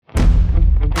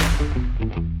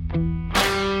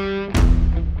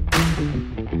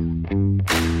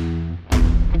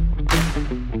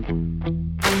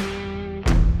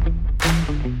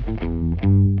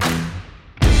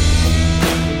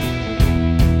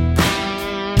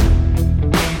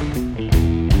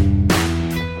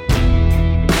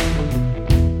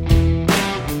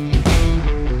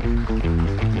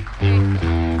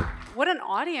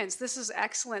experience. This is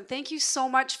excellent. Thank you so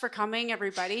much for coming,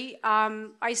 everybody.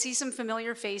 I see some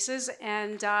familiar faces,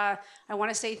 and I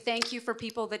want to say thank you for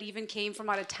people that even came from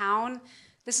out of town.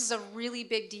 This is a really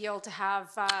big deal to have.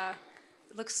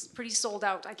 It looks pretty sold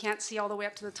out. I can't see all the way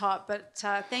up to the top, but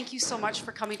thank you so much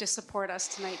for coming to support us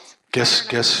tonight.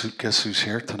 Guess who's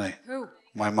here tonight? Who?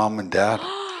 My mom and dad.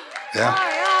 Yeah.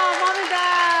 Hi, Mom and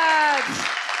Dad.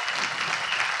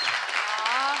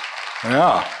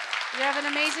 Yeah. You have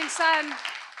an amazing son.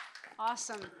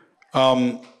 Awesome.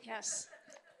 Yes.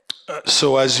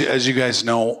 So as you guys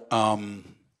know,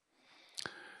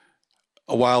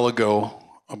 a while ago,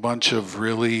 a bunch of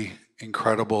really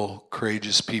incredible,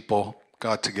 courageous people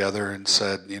got together and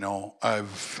said,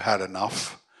 I've had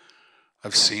enough.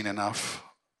 I've seen enough.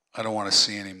 I don't want to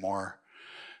see anymore.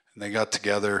 And they got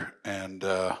together, and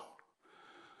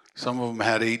some of them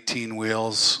had 18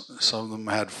 wheels, some of them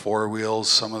had 4 wheels,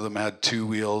 some of them had 2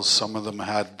 wheels, some of them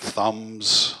had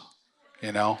thumbs,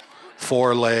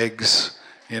 4 legs,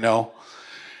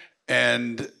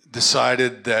 and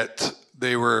decided that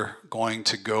they were going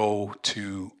to go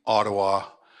to Ottawa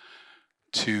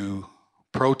to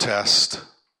protest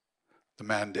the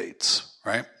mandates,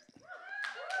 right?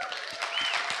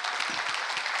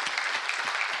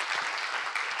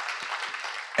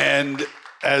 And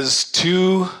as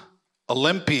 2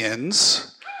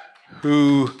 Olympians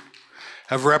who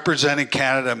have represented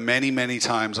Canada many, many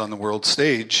times on the world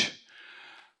stage,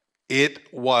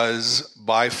 it was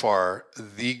by far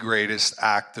the greatest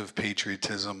act of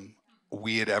patriotism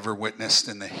we had ever witnessed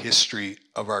in the history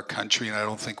of our country, and I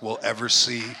don't think we'll ever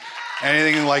see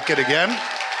anything like it again.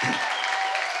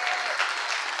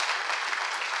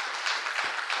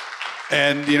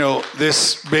 And,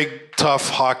 this big, tough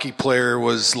hockey player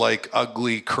was like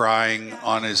ugly crying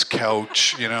on his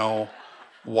couch,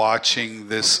 watching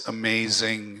this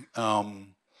amazing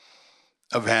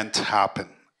event happen.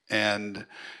 And,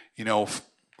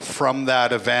 from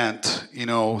that event,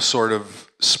 sort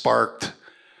of sparked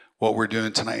what we're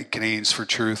doing tonight, Canadians for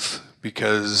Truth,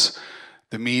 because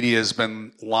the media has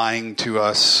been lying to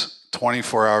us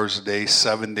 24 hours a day,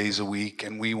 7 days a week,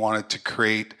 and we wanted to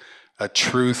create a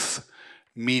truth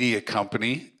media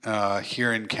company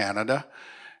here in Canada.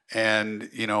 And,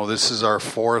 this is our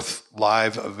 4th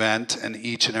live event, and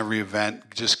each and every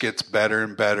event just gets better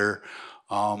and better.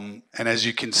 And as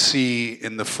you can see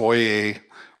in the foyer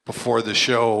before the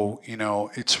show,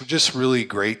 it's just really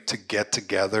great to get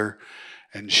together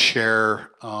and share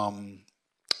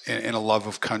in a love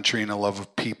of country and a love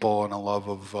of people and a love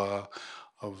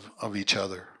of each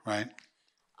other, right?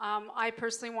 I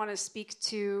personally want to speak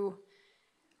to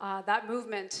that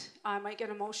movement. I might get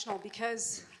emotional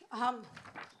because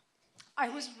I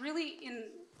was really in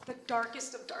the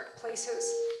darkest of dark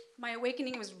places. My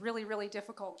awakening was really, really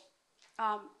difficult,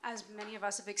 as many of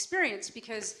us have experienced,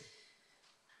 because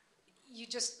you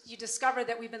discover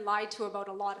that we've been lied to about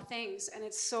a lot of things, and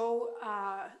it's so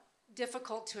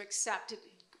difficult to accept. It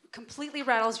completely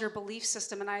rattles your belief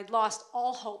system, and I had lost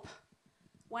all hope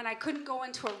when I couldn't go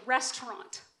into a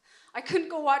restaurant. I couldn't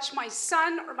go watch my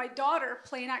son or my daughter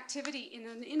play an activity in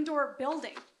an indoor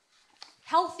building,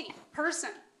 healthy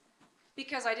person,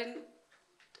 because I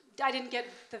didn't get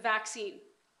the vaccine.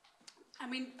 I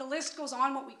mean, the list goes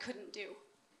on what we couldn't do.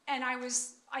 And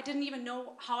I didn't even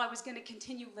know how I was going to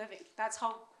continue living. That's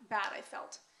how bad I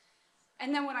felt.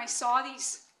 And then when I saw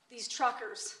these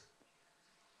truckers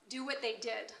do what they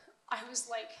did, I was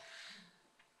like,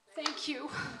 thank you.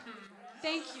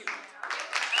 Thank you.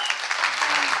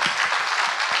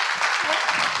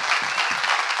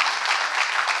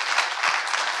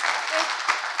 It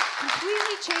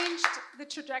completely changed the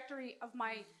trajectory of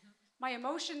my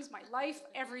emotions, my life,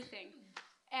 everything.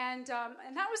 And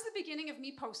that was the beginning of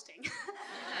me posting.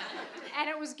 And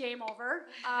it was game over.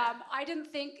 I didn't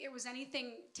think it was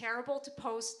anything terrible to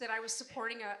post that I was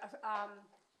supporting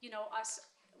us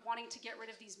wanting to get rid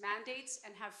of these mandates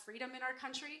and have freedom in our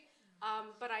country.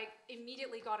 But I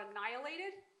immediately got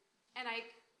annihilated, and I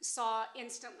saw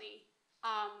instantly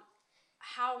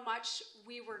how much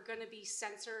we were going to be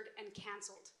censored and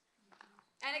canceled.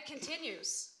 And it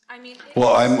continues. I mean,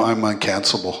 well, I'm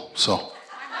uncancelable, so.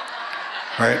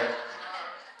 Right?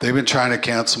 They've been trying to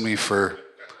cancel me for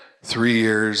 3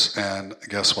 years, and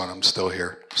guess what? I'm still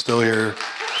here. Still here,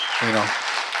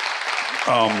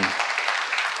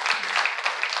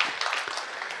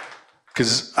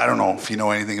 Because I don't know if you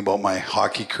know anything about my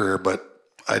hockey career, but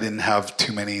I didn't have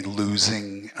too many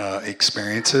losing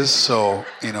experiences. So,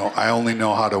 I only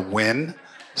know how to win.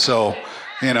 So,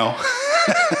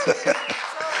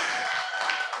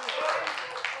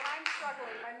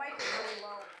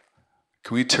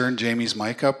 Can we turn Jamie's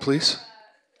mic up, please?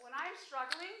 When I'm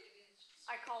struggling,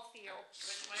 I call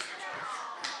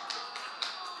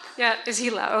Yeah, is he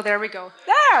loud? Oh, there we go.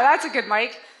 There, that's a good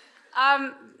mic.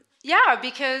 Yeah,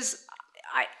 because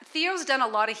Theo's done a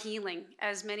lot of healing.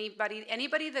 As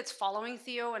anybody that's following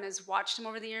Theo and has watched him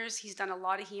over the years, he's done a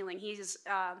lot of healing. He's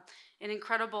an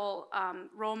incredible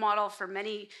role model for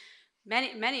many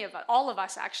of us, all of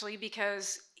us actually,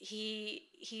 because he's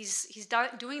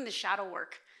doing the shadow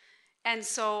work. And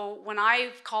so when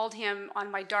I've called him on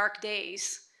my dark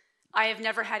days, I have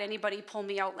never had anybody pull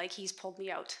me out like he's pulled me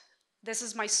out. This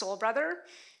is my soul brother,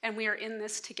 and we are in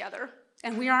this together.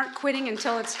 And we aren't quitting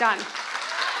until it's done.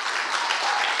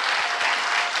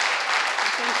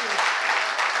 Thank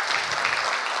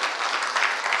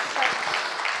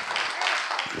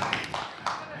you.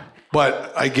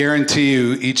 But I guarantee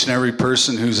you, each and every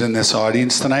person who's in this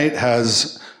audience tonight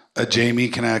has a Jamie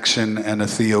connection and a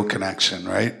Theo connection,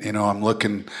 right? You know, I'm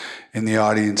looking in the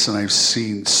audience and I've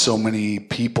seen so many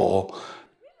people.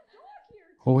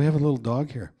 Oh, we have a little dog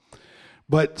here.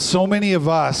 But so many of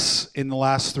us in the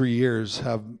last 3 years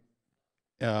have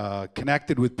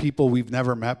connected with people we've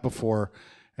never met before,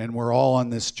 and we're all on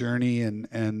this journey, and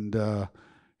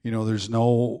you know, there's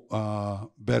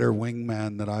no better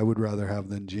wingman that I would rather have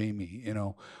than Jamie. You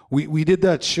know, we did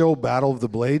that show, Battle of the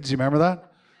Blades. You remember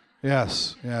that?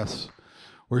 Yes.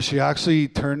 Where she actually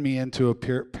turned me into a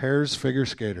pairs figure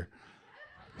skater.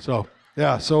 So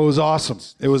yeah, so it was awesome.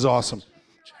 It was awesome.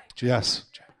 Yes.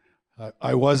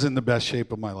 I was in the best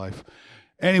shape of my life.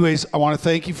 Anyways, I want to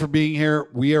thank you for being here.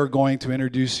 We are going to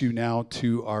introduce you now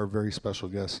to our very special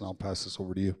guest, and I'll pass this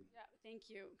over to you. Yeah, thank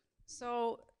you.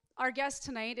 So our guest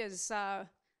tonight is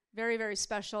very, very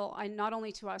special, not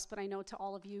only to us, but I know to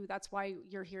all of you. That's why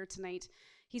you're here tonight.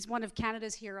 He's one of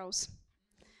Canada's heroes.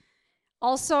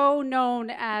 Also known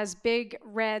as Big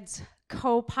Red's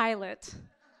co-pilot.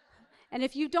 And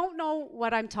if you don't know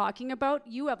what I'm talking about,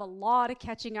 you have a lot of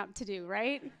catching up to do,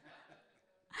 right?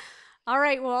 All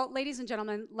right, well, ladies and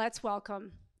gentlemen, let's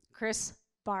welcome Chris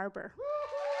Barber.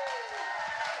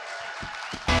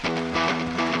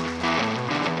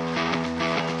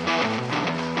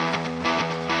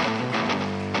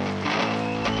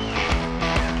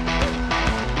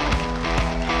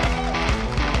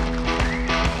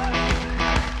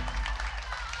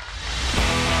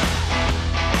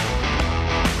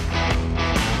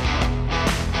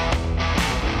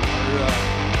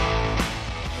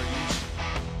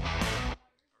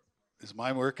 Is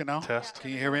mine working now? Test. Can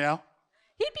you hear me now?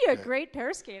 He'd be a great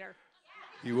pair skater.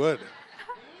 You would.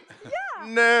 Yeah.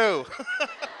 No.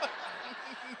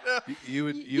 You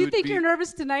would. You think you're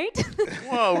nervous tonight?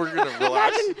 Well, we're gonna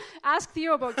relax. Imagine, ask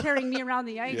Theo about carrying me around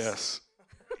the ice. Yes.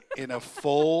 In a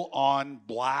full-on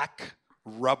black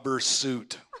rubber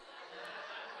suit.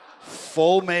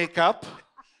 Full makeup.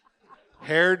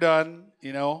 Hair done,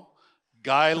 you know.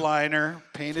 Guy liner,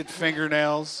 painted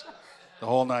fingernails. The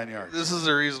whole 9 yards. This is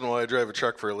the reason why I drive a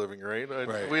truck for a living, right?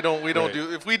 Right. We don't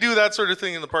do. If we do that sort of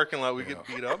thing in the parking lot, we get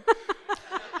beat up.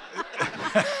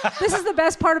 This is the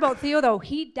best part about Theo, though.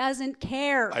 He doesn't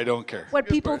care. I don't care. What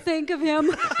people think of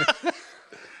him.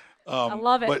 I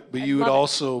love it. But you had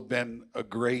also been a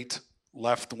great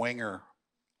left winger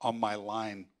on my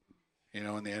line, you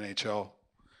know, in the NHL.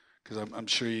 Because I'm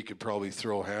sure you could probably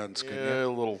throw hands. Yeah, a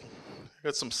little.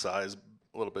 Got some size,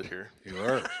 a little bit here. You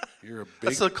are. You're a big.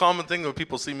 That's a common thing when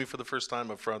people see me for the first time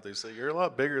up front. They say, "You're a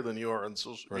lot bigger than you are on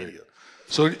social media."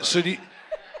 So do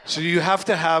you have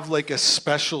to have like a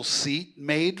special seat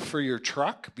made for your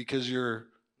truck because you're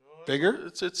bigger?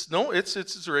 It's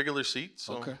a regular seat.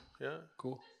 So, okay. Yeah.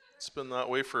 Cool. It's been that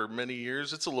way for many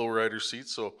years. It's a low rider seat,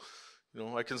 so you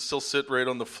know I can still sit right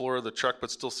on the floor of the truck,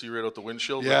 but still see right out the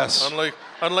windshield. Yes.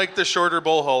 Unlike the shorter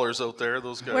bull haulers out there,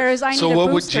 those guys. Whereas I need a So what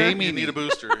would booster. Jamie You need a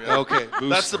booster. Yeah. Okay. Booster.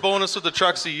 That's the bonus with the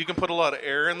truck seat. You can put a lot of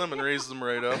air in them and raise them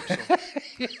right up. So.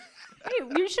 Hey,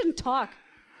 you shouldn't talk.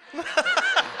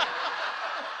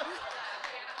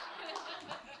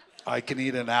 I can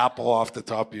eat an apple off the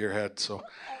top of your head. So,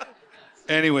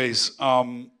 anyways,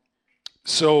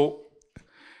 so,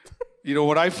 you know,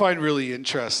 what I find really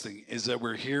interesting is that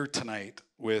we're here tonight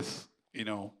with, you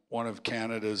know, one of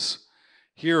Canada's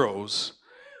heroes,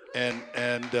 and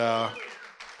the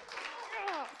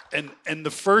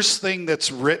first thing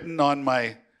that's written on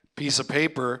my piece of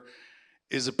paper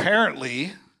is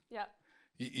apparently Yeah.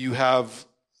 you have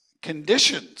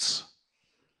conditions.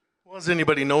 Well, as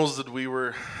anybody knows,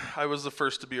 I was the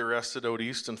first to be arrested out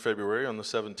east in February on the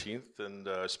 17th, and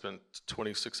I spent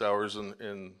 26 hours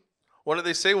in what did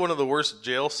they say? One of the worst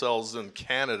jail cells in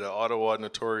Canada, Ottawa,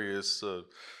 notorious. I don't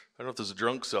know if there's a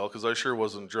drunk cell because I sure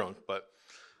wasn't drunk, but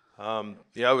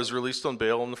I was released on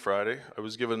bail on the Friday. I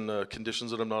was given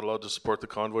conditions that I'm not allowed to support the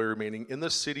convoy remaining in the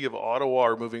city of Ottawa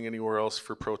or moving anywhere else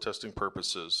for protesting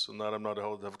purposes, and that I'm not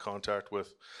allowed to have contact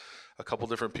with a couple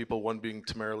different people, one being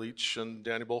Tamara Leach and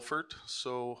Danny Bulford.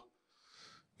 So,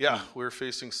 we're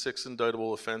facing 6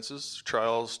 indictable offenses,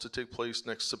 trials to take place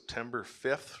next September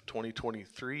 5th,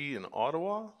 2023 in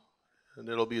Ottawa, and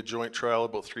it'll be a joint trial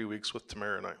about 3 weeks with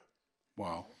Tamara and I.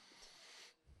 Wow.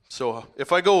 So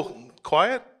if I go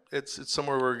quiet, it's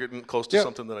somewhere we're getting close to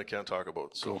something that I can't talk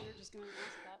about. So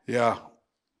yeah.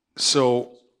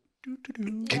 So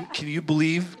can you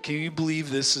believe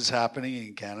this is happening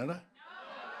in Canada?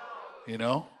 You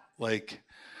know,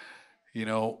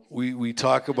 we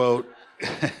talk about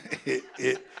it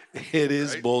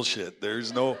is right? Bullshit.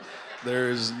 There's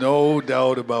no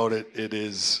doubt about it. It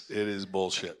is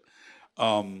bullshit.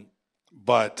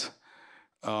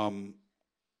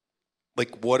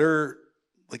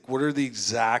 What are the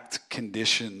exact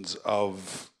conditions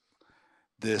of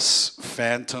this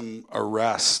phantom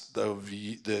arrest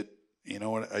that, you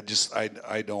know what,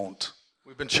 I don't.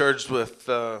 We've been charged with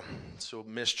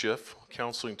mischief,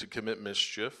 counseling to commit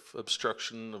mischief,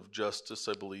 obstruction of justice,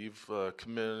 I believe.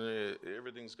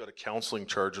 Everything's got a counseling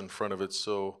charge in front of it,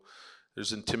 so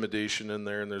there's intimidation in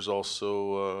there, and there's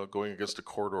also going against a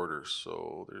court order.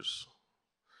 So there's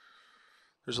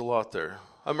a lot there.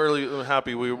 I'm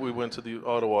happy we went to the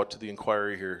Ottawa to the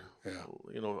inquiry here. Yeah.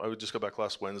 I just got back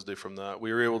last Wednesday from that.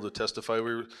 We were able to testify.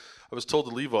 I was told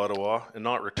to leave Ottawa and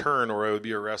not return, or I would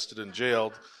be arrested and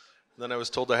jailed. Then I was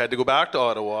told I had to go back to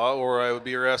Ottawa, or I would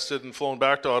be arrested and flown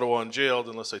back to Ottawa and jailed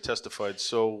unless I testified.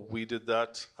 So we did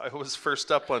that. I was first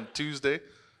up on Tuesday,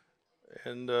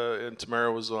 and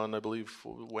Tamara was on, I believe,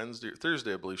 Wednesday or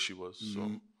Thursday, I believe she was. So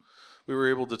we were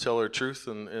able to tell our truth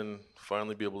and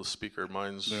finally be able to speak our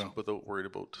minds without worried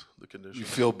about the conditions. You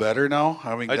feel better now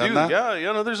having done that?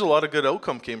 Yeah. No, there's a lot of good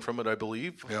outcome came from it, I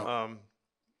believe. Yeah.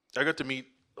 I got to meet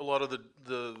a lot of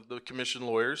the commission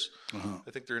lawyers.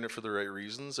 I think they're in it for the right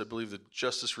reasons. I believe that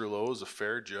Justice Rouleau is a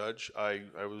fair judge. I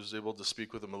was able to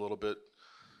speak with him a little bit.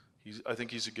 I think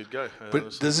he's a good guy. But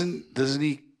honestly. doesn't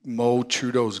he mow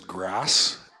Trudeau's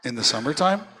grass in the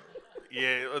summertime?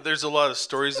 Yeah, there's a lot of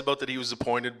stories about that he was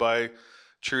appointed by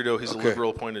Trudeau. He's a liberal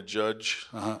appointed judge.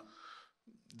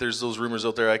 There's those rumors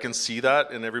out there. I can see that,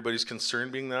 and everybody's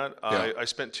concern being that. Yeah. I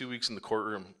spent 2 weeks in the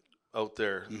courtroom out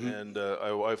there, and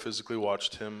I physically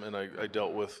watched him, and I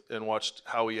dealt with and watched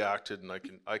how he acted, and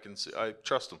I can see. I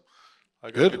trust him.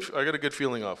 I got a good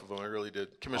feeling off of him. I really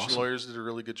did. Commission lawyers did a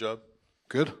really good job.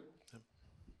 Good.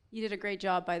 You did a great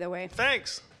job, by the way.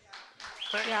 Thanks.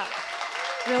 Yeah.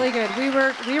 Really good.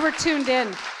 We were tuned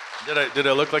in. Did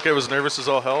I look like I was nervous as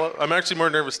all hell? I'm actually more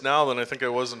nervous now than I think I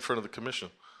was in front of the commission.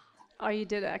 Oh, you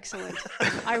did excellent.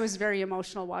 I was very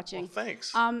emotional watching. Well,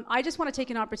 thanks. I just want to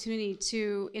take an opportunity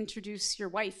to introduce your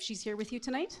wife. She's here with you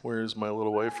tonight. Where's my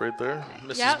little wife right there?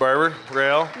 Mrs. Barber,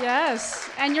 Rael. Yes,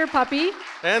 and your puppy.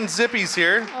 And Zippy's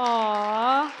here.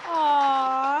 Aww.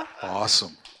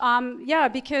 Awesome.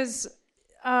 Because,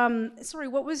 sorry,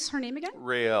 what was her name again?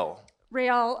 Rael.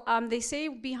 Rael, they say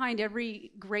behind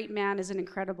every great man is an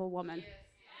incredible woman.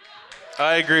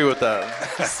 I agree with that.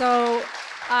 So,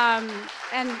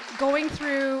 and going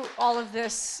through all of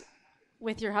this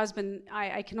with your husband,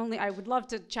 I would love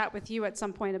to chat with you at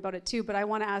some point about it too, but I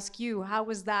want to ask you, how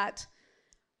was that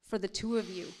for the two of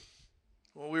you?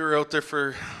 Well, we were out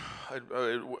there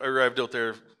I arrived out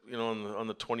there, on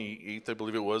the 28th, I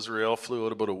believe it was. Rael flew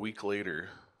out about a week later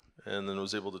and then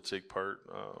was able to take part.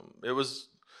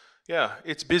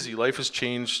 It's busy. Life has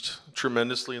changed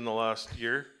tremendously in the last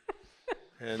year.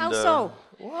 And, how so?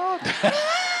 What?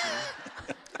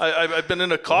 I've been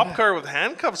in a cop car with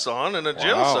handcuffs on in a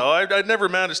jail cell. I'd never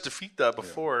managed to defeat that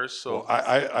before. So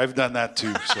well, I've done that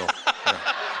too. So.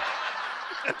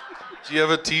 Yeah. Do you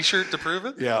have a T-shirt to prove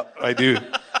it? Yeah, I do.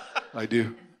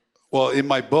 Well, in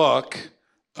my book,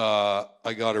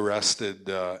 I got arrested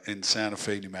in Santa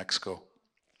Fe, New Mexico.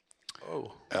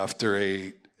 Oh. After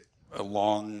a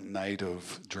long night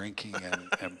of drinking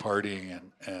and partying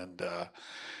and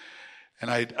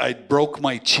I broke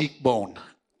my cheekbone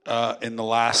in the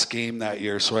last game that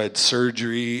year, so I had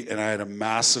surgery and I had a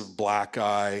massive black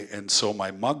eye, and so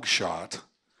my mug shot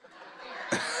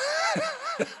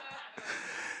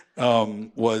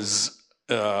was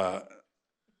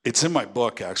it's in my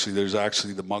book actually. There's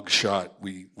actually the mug shot.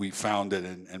 We found it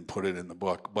and put it in the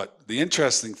book. But the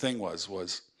interesting thing was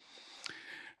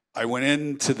I went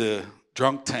into the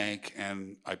drunk tank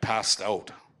and I passed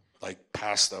out.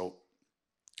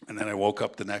 And then I woke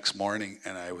up the next morning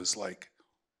and I was like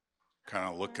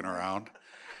kind of looking around.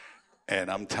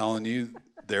 And I'm telling you,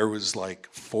 there was like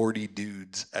 40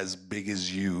 dudes as big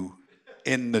as you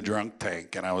in the drunk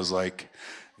tank. And I was like,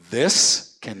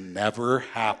 this can never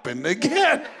happen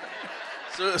again.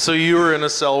 So you were in a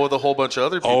cell with a whole bunch of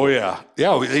other people? Oh, yeah.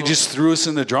 Yeah, they just threw us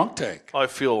in the drunk tank. I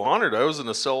feel honored. I was in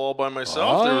a cell all by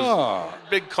myself. There was a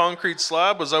big concrete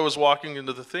slab. As I was walking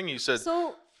into the thing, he said...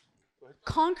 So,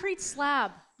 concrete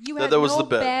slab. You had that was no the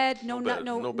bed. No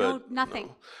bed. Nothing.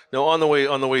 No, on the way to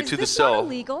the cell. Is this not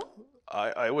illegal?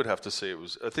 I would have to say it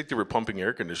was. I think they were pumping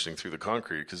air conditioning through the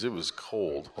concrete because it was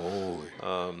cold. Holy.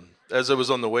 As I was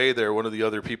on the way there, one of the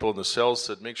other people in the cell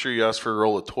said, "Make sure you ask for a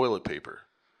roll of toilet paper."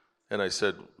 And I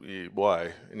said,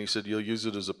 "Why?" And he said, "You'll use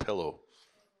it as a pillow."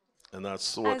 And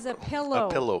that's what. As a pillow.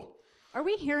 A pillow. Are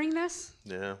we hearing this?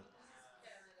 Yeah.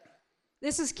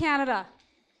 This is Canada.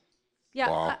 Yeah.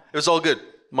 Wow. It was all good.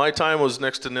 My time was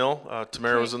next to nil.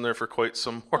 Tamara was in there for quite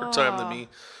some more time than me.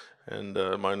 And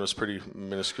mine was pretty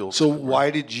minuscule. So why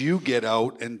did you get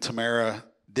out and Tamara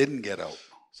didn't get out?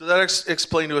 So that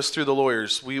explained to us through the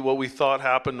lawyers. What we thought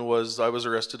happened was I was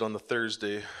arrested on the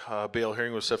Thursday. Bail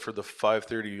hearing was set for the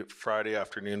 5:30 Friday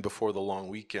afternoon before the long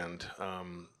weekend.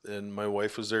 And my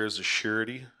wife was there as a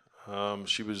surety.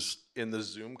 She was in the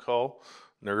Zoom call,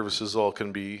 nervous as all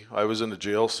can be. I was in a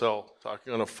jail cell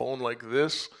talking on a phone like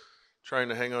this, trying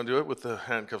to hang on to it with the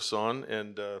handcuffs on.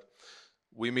 And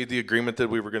we made the agreement that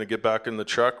we were going to get back in the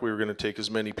truck. We were going to take as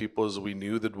many people as we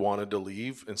knew that wanted to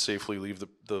leave and safely leave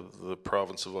the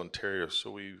province of Ontario.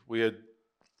 So we had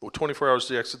 24 hours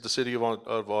to exit the city of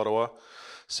Ottawa,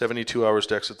 72 hours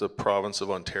to exit the province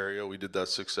of Ontario. We did that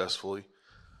successfully.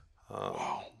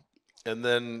 Wow. And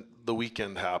then the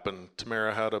weekend happened.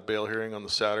 Tamara had a bail hearing on the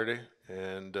Saturday,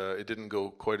 and it didn't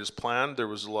go quite as planned. There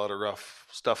was a lot of rough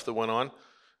stuff that went on.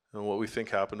 And what we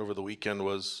think happened over the weekend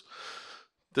was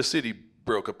the city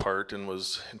broke apart and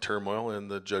was in turmoil, and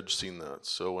the judge seen that.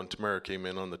 So when Tamara came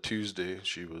in on the Tuesday,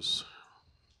 she was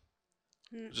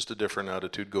just a different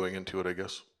attitude going into it, I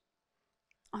guess.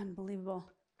 Unbelievable.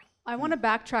 I want to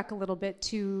backtrack a little bit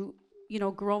to,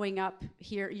 growing up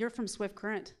here. You're from Swift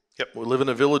Current. Yep, we live in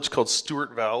a village called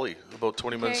Stewart Valley, about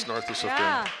 20 minutes north of Swift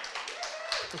Current.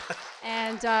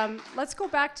 And let's go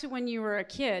back to when you were a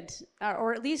kid,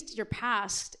 or at least your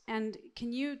past. And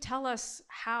can you tell us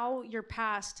how your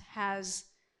past has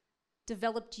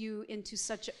developed you into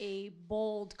such a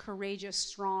bold, courageous,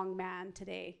 strong man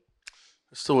today?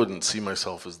 I still wouldn't see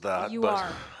myself as that. You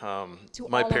but, are.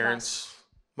 My parents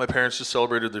just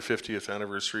celebrated their 50th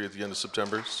anniversary at the end of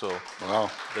September. So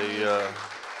wow.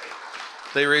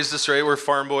 They raised us right. We're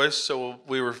farm boys, so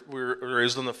we were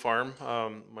raised on the farm.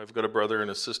 I've got a brother and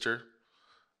a sister,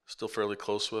 still fairly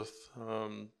close with.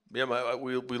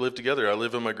 We live together. I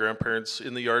live in my grandparents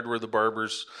in the yard where the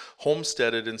Barbers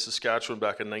homesteaded in Saskatchewan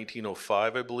back in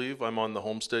 1905, I believe. I'm on the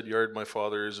homestead yard. My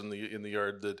father is in the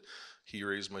yard that he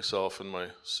raised myself and my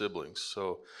siblings.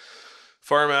 So,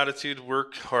 farm attitude: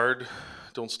 work hard,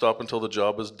 don't stop until the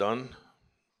job is done.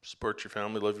 Support your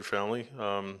family, love your family.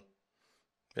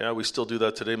 Yeah, we still do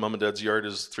that today. Mom and Dad's yard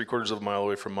is 3/4 of a mile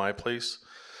away from my place.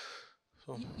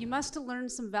 So. You must have learned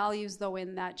some values, though,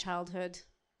 in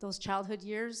those childhood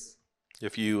years.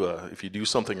 If you do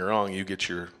something wrong, you get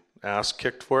your ass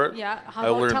kicked for it. Yeah,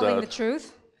 how about telling the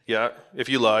truth? Yeah, if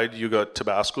you lied, you got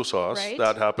Tabasco sauce. Right.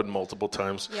 That happened multiple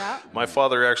times. Yeah. My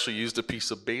father actually used a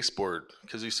piece of baseboard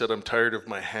because he said, "I'm tired of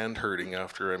my hand hurting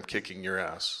after I'm kicking your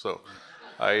ass." So.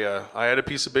 I had a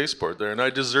piece of baseboard there, and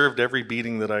I deserved every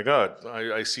beating that I got.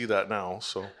 I see that now,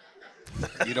 so.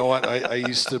 You know what? I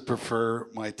used to prefer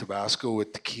my Tabasco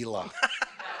with tequila.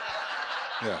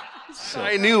 Yeah. So.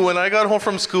 I knew when I got home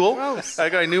from school.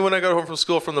 I knew when I got home from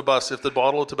school from the bus, if the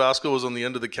bottle of Tabasco was on the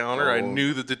end of the counter, I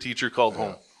knew that the teacher called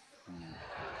home.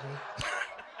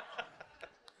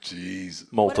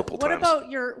 Jeez. Multiple times.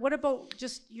 What about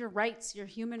just your rights, your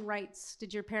human rights?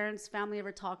 Did your parents, family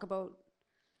ever talk about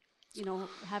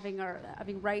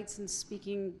having rights and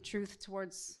speaking truth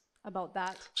towards about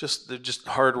that? They're just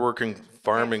hardworking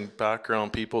farming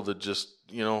background people that just,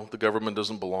 the government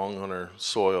doesn't belong on our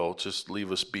soil. Just leave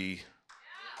us be.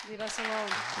 Leave us alone.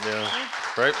 Yeah,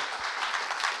 right?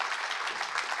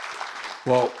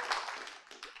 Well,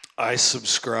 I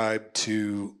subscribe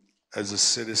to, as a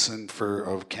citizen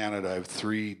of Canada, I have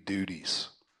 3 duties,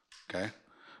 okay?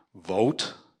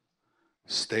 Vote,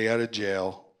 stay out of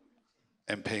jail,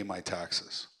 and pay my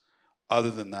taxes.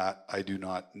 Other than that, I do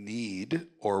not need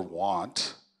or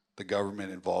want the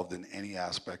government involved in any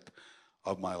aspect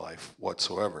of my life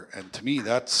whatsoever. And to me,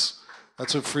 that's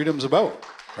what freedom's about,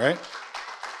 right?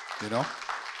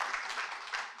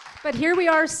 But here we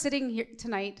are sitting here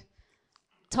tonight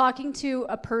talking to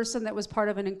a person that was part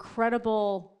of an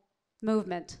incredible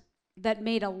movement that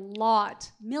made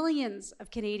millions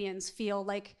of Canadians feel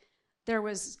like there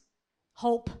was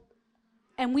hope.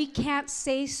 And we can't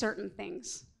say certain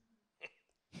things.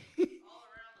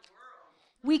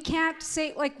 We can't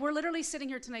say, like, we're literally sitting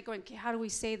here tonight going, how do we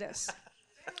say this?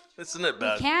 Isn't it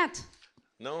bad? We can't.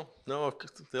 No.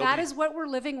 That is what we're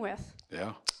living with.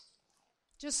 Yeah.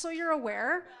 Just so you're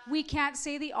aware, we can't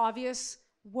say the obvious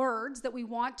words that we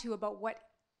want to about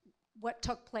what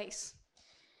took place.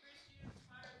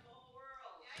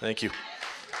 Thank you.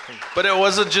 But it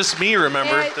wasn't just me,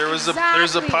 remember? There's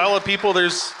a pile of people.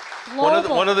 There's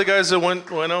one of the guys that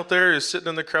went out there is sitting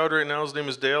in the crowd right now. His name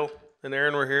is Dale and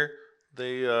Aaron were here.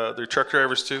 They're truck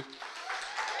drivers too.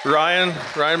 Ryan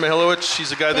Mihilowicz,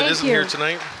 he's a guy that isn't here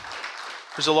tonight.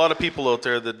 There's a lot of people out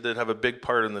there that have a big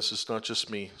part in this. It's not just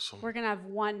me. So we're going to have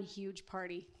one huge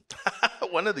party.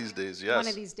 One of these days, yes. One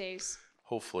of these days.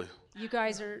 Hopefully. You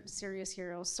guys are serious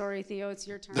heroes. Sorry, Theo, it's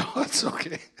your turn. No, it's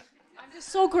okay. I'm just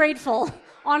so grateful.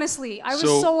 Honestly, I was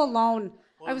so alone.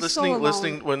 I was so alone.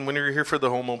 Listening when you were here for the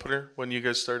home opener, when you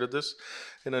guys started this,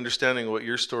 and understanding what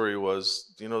your story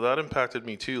was, that impacted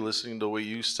me too, listening to the way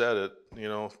you said it,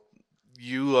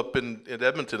 you up in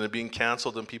Edmonton and being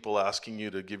canceled and people asking you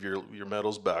to give your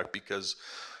medals back because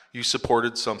you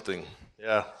supported something.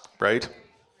 Yeah, right?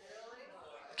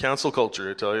 Cancel culture,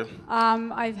 I tell you.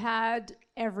 I've had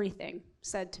everything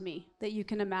said to me that you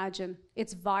can imagine.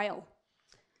 It's vile.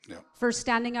 Yeah. For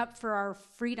standing up for our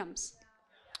freedoms.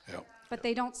 Yeah. But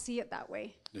they don't see it that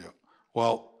way. Yeah.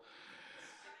 Well,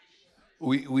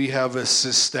 we have a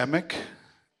systemic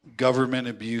government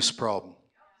abuse problem.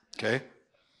 Okay?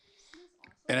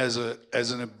 And as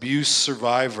an abuse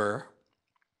survivor,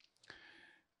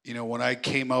 when I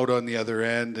came out on the other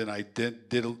end and I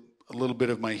did a little bit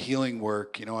of my healing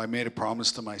work, I made a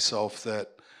promise to myself that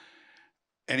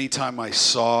anytime I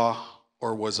saw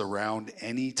or was around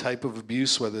any type of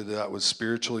abuse, whether that was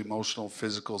spiritual, emotional,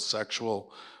 physical,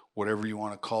 sexual, whatever you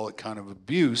want to call it, kind of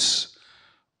abuse,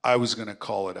 I was going to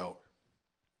call it out.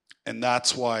 And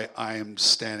that's why I am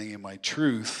standing in my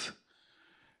truth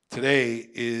today,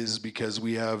 is because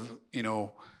we have,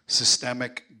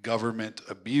 systemic government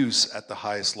abuse at the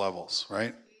highest levels,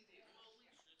 right?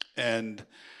 And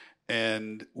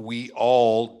we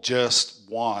all just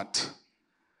want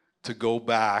to go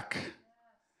back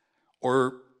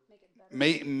or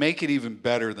make it even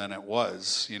better than it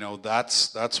was.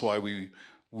 That's why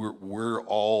we're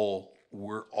all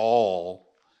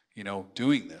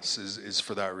doing this is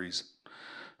for that reason.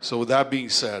 So with that being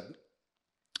said,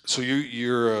 so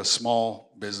you're a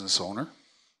small business owner?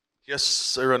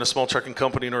 Yes, I run a small trucking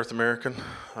company in North American.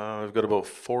 I've got about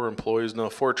 4 employees now,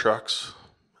 4 trucks,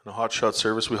 and a hotshot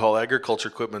service. We haul agriculture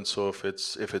equipment, so if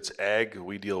it's ag,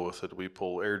 we deal with it. We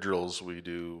pull air drills, we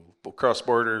do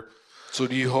cross-border. So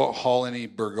do you haul any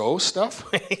Burgo stuff?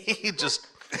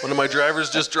 One of my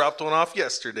drivers just dropped one off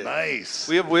yesterday. Nice.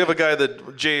 We have a guy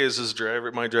that Jay is his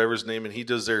driver, my driver's name, and he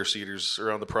does air seeders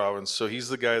around the province. So he's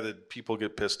the guy that people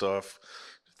get pissed off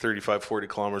 35, 40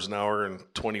 kilometers an hour and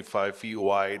 25 feet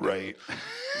wide. Right.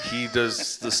 He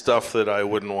does the stuff that I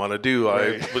wouldn't want to do.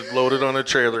 Right. I would load it on a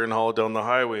trailer and haul it down the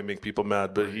highway and make people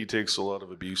mad, but he takes a lot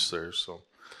of abuse there. So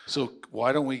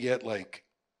why don't we get like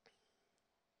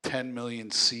 10 million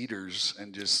seeders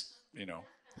and just,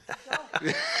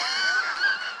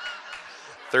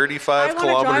 35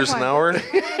 kilometers an hour?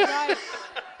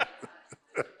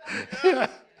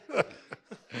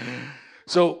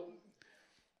 So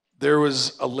there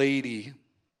was a lady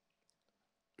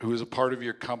who was a part of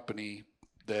your company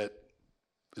that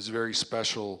is very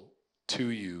special to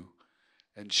you,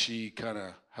 and she kind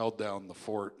of held down the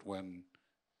fort when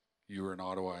you were in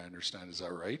Ottawa, I understand. Is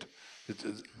that right?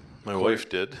 My wife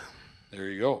did. There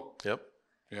you go. Yep.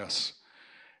 Yes.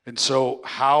 And so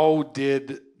how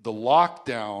did the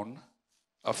lockdown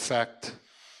affect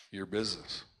your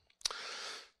business?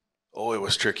 Oh, it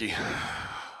was tricky.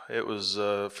 It was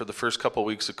for the first couple of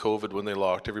weeks of COVID when they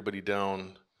locked everybody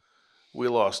down. We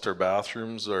lost our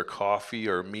bathrooms, our coffee,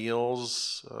 our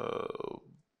meals.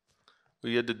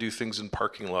 We had to do things in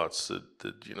parking lots that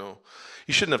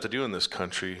you shouldn't have to do in this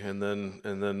country.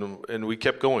 And we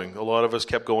kept going. A lot of us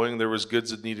kept going. There was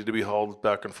goods that needed to be hauled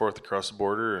back and forth across the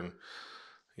border, and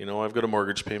I've got a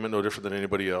mortgage payment, no different than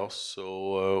anybody else.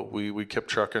 So we kept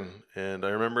trucking. And I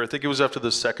remember, I think it was after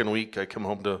the second week, I come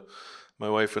home to my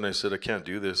wife and I said, I can't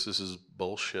do this. This is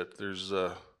bullshit. There's,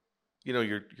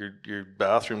 your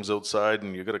bathroom's outside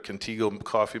and you got a Contigo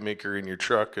coffee maker in your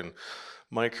truck and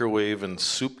microwave and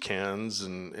soup cans.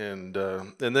 And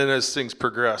then as things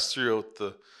progressed throughout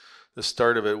the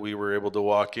start of it, we were able to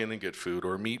walk in and get food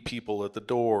or meet people at the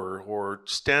door or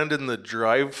stand in the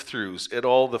drive-thrus at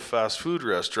all the fast food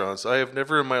restaurants. I have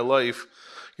never in my life,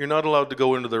 you're not allowed to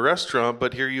go into the restaurant,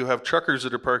 but here you have truckers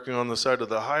that are parking on the side of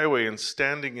the highway and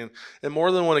standing in. And more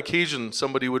than one occasion,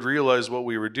 somebody would realize what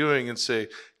we were doing and say,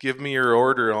 give me your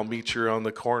order, I'll meet you around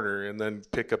the corner, and then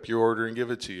pick up your order and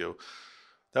give it to you.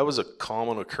 That was a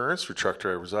common occurrence for truck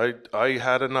drivers. I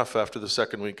had enough after the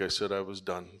second week. I said I was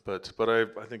done. But I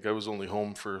think I was only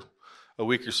home for a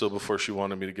week or so before she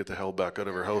wanted me to get the hell back out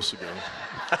of her house again.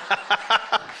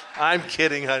 I'm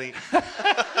kidding, honey.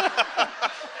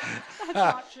 That's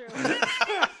not true.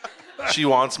 She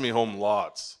wants me home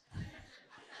lots.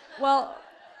 Well,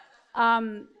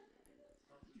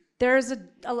 there's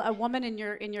a woman in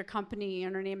your company,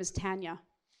 and her name is Tanya.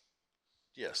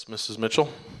 Yes, Mrs. Mitchell.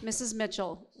 Mrs.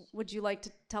 Mitchell, would you like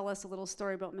to tell us a little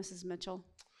story about Mrs. Mitchell?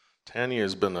 Tanya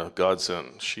has been a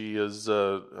godsend. She is,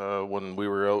 when we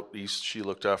were out east, she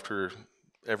looked after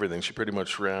everything. She pretty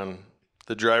much ran.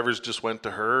 The drivers just went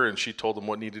to her, and she told them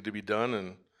what needed to be done,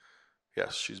 and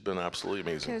yes, she's been absolutely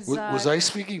amazing. Was I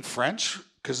speaking French?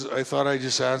 Because I thought I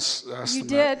just asked you them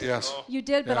did. that. Yes. You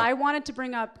did, but Yeah. I wanted to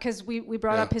bring up, because we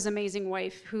brought up his amazing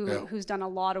wife, who's done a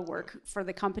lot of work for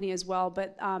the company as well.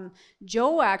 But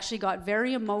Joe actually got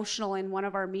very emotional in one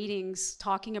of our meetings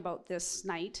talking about this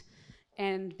night,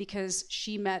 and because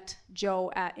she met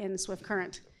Joe in Swift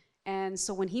Current. And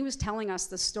so when he was telling us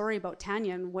the story about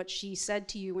Tanya and what she said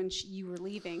to you when you were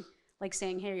leaving, like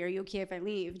saying, hey, are you okay if I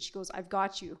leave? And she goes, I've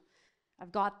got you.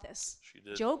 I've got this. She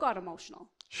did. Joe got emotional.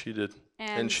 She did.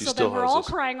 And she so still then we're has all us.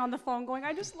 crying on the phone going,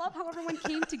 I just love how everyone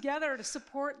came together to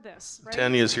support this. Right?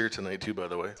 Tanya's here tonight too, by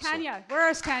the way. Tanya. Where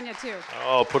is Tanya too? So.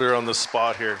 I'll put her on the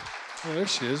spot here. Oh, there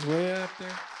she is, way up there.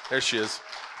 There she is.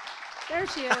 There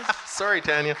she is. Sorry,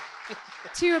 Tanya.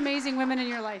 Two amazing women in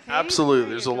your life. Hey? Absolutely. There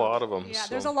There's you a go. lot of them. Yeah, so.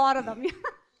 there's a lot of them.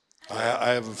 I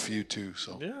have a few too,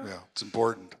 so yeah, it's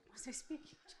important. Was I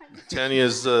speaking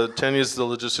Chinese? Tanya's the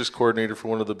logistics coordinator for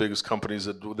one of the biggest companies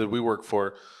that we work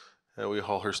for. We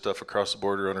haul her stuff across the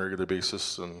border on a regular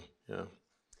basis, and yeah.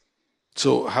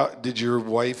 So, how did your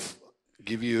wife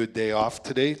give you a day off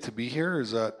today to be here?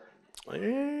 Is that?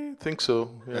 I think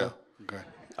so. Yeah. Okay.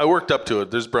 I worked up to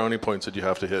it. There's brownie points that you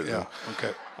have to hit. Yeah.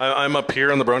 Okay. I'm up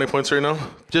here on the brownie points right now,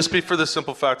 just for the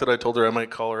simple fact that I told her I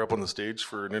might call her up on the stage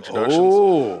for an introduction.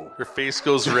 Oh. Her face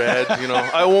goes red.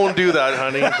 I won't do that,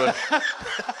 honey. But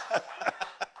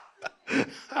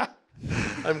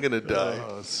I'm gonna die.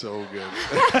 Oh, so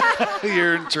good.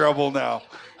 You're in trouble now.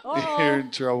 Uh-oh. You're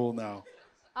in trouble now.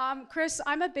 Chris,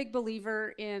 I'm a big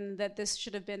believer in that this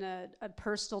should have been a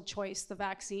personal choice, the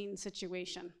vaccine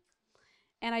situation.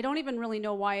 And I don't even really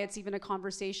know why it's even a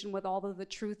conversation with all of the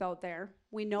truth out there.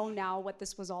 We know now what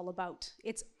this was all about.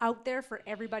 It's out there for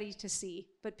everybody to see,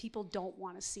 but people don't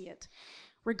want to see it.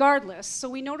 Regardless, so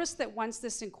we noticed that once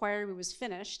this inquiry was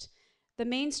finished, the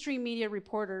mainstream media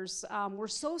reporters were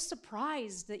so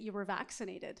surprised that you were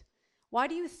vaccinated. Why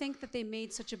do you think that they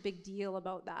made such a big deal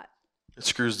about that? It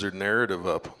screws their narrative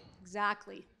up,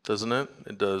 Exactly. doesn't it?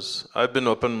 It does. I've been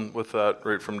open with that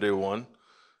right from day one.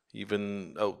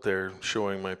 Even out there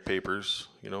showing my papers,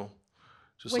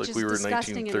 just Which like we is were in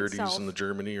disgusting in 1930s itself. in the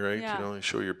Germany, right? Yeah. You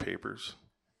show your papers,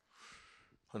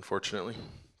 unfortunately.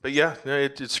 But yeah,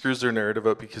 it screws their narrative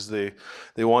up because they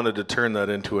wanted to turn that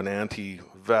into an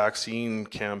anti-vaccine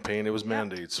campaign. It was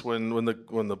mandates. When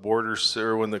the borders,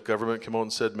 or when the government came out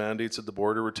and said mandates at the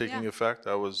border were taking effect,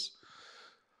 I was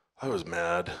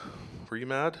mad. Were you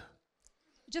mad?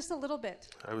 Just a little bit.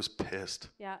 I was pissed.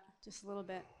 Yeah, just a little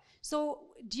bit. So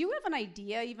do you have an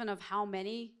idea even of how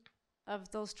many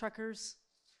of those truckers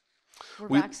were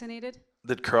vaccinated?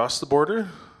 That crossed the border?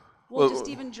 Well, just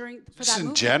even for Just that in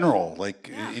movement. general, like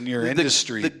in your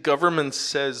industry. The government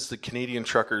says the Canadian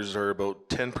truckers are about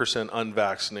 10%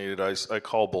 unvaccinated. I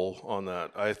call bull on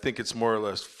that. I think it's more or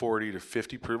less 40 to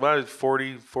 50,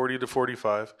 40 to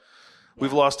 45. Yeah.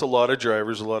 We've lost a lot of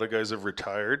drivers. A lot of guys have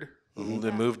retired. Mm-hmm.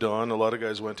 They moved on. A lot of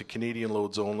guys went to Canadian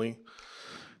loads only.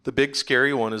 The big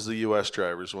scary one is the U.S.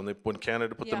 drivers. When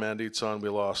Canada put the mandates on, we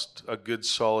lost a good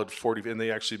solid 40, and they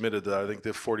actually admitted that. I think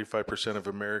that 45% of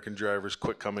American drivers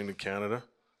quit coming to Canada.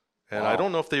 And I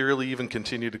don't know if they really even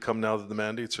continue to come now that the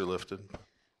mandates are lifted.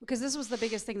 Because this was the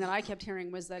biggest thing that I kept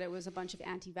hearing, was that it was a bunch of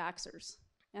anti-vaxxers.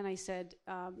 And I said,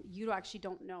 you actually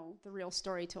don't know the real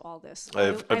story to all this.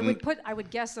 I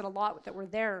would guess that a lot that were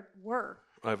there were.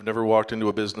 I've never walked into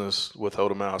a business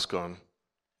without a mask on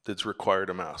that's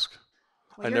required a mask.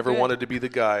 Well, I never wanted to be the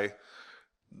guy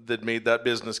that made that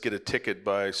business get a ticket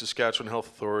by Saskatchewan Health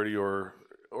Authority or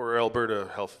Alberta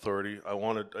Health Authority. I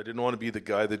didn't want to be the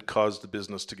guy that caused the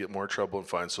business to get more trouble and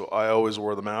fines. So I always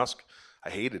wore the mask. I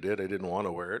hated it. I didn't want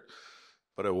to wear it,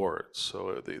 but I wore it.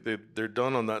 So they're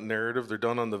done on that narrative. They're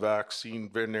done on the vaccine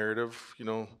narrative, you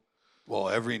know. Well,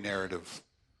 every narrative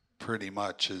pretty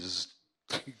much is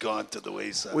gone to the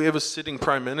wayside. We have a sitting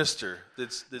prime minister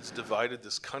that's divided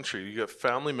this country. You got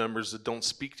family members that don't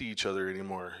speak to each other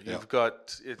anymore. You've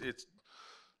got it's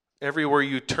everywhere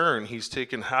you turn. He's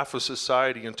taken half of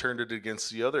society and turned it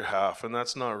against the other half, and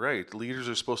that's not right. Leaders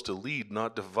are supposed to lead,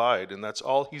 not divide, and that's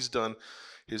all he's done.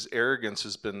 His arrogance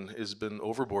has been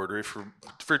overboard, right,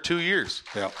 for 2 years.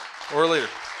 Yeah. Or later.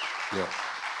 Yeah.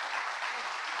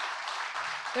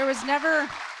 There was never.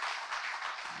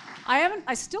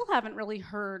 I still haven't really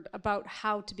heard about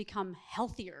how to become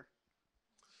healthier.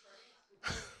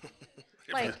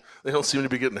 Like, they don't seem to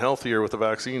be getting healthier with the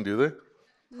vaccine, do they?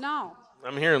 No.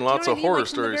 I'm hearing lots of horror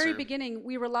stories From the very here. beginning,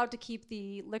 we were allowed to keep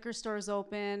the liquor stores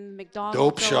open, McDonald's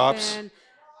Dope open, shops.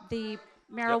 the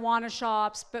marijuana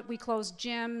shops, but we closed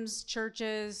gyms,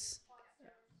 churches,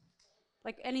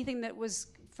 like anything that was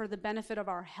for the benefit of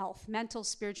our health, mental,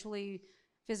 spiritually,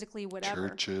 physically, whatever.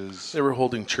 Churches. They were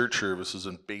holding church services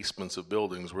in basements of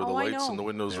buildings where the I lights know. and the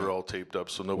windows were all taped up,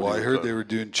 so nobody. Well, I would heard come. they were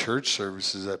doing church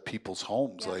services at people's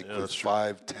homes, like with that's true.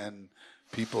 5, 10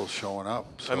 people showing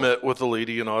up. So. I met with a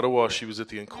lady in Ottawa. She was at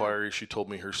the inquiry. She told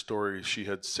me her story. She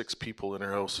had 6 people in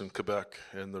her house in Quebec,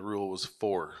 and the rule was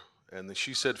 4. And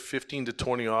she said 15 to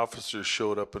 20 officers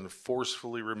showed up and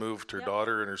forcefully removed her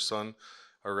daughter and her son,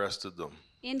 arrested them.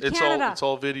 In Canada. It's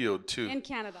all videoed too. In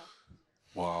Canada.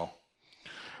 Wow.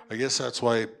 I guess that's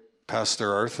why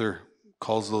Pastor Arthur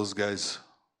calls those guys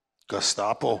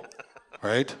Gestapo,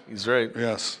 right? He's right.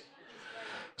 Yes.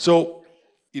 So,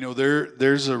 you know,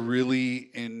 there's a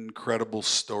really incredible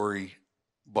story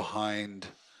behind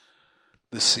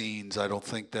the scenes. I don't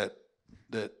think that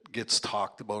gets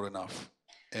talked about enough.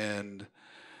 And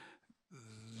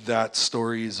that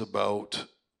story is about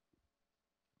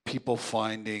people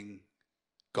finding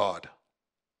God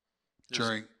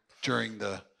during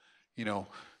the, you know,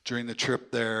 during the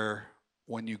trip there,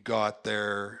 when you got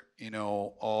there, you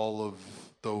know, all of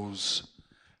those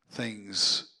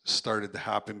things started to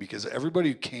happen because everybody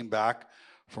who came back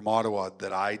from Ottawa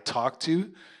that I talked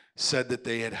to said that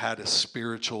they had had a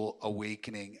spiritual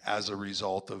awakening as a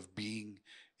result of being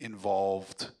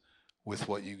involved with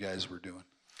what you guys were doing.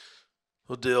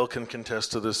 Well, Dale can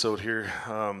contest to this out here.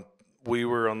 We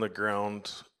were on the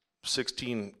ground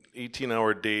 16,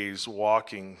 18-hour days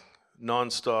walking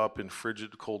nonstop in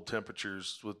frigid cold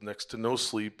temperatures with next to no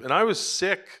sleep. And I was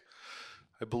sick.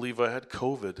 I believe I had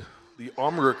COVID, the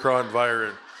Omicron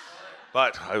variant,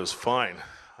 but I was fine.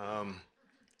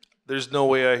 There's no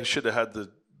way I should have had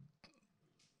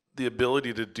the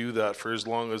ability to do that for as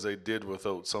long as I did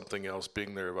without something else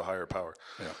being there of a higher power.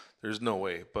 Yeah. There's no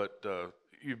way. But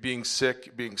you being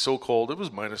sick, being so cold, it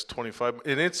was minus 25,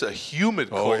 and it's a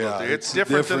humid cold out there. It's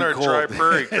different than our dry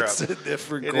prairie crap. It's a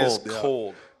different It cold. is yeah.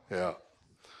 cold. Yeah.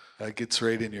 That gets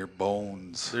right in your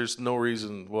bones. There's no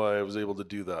reason why I was able to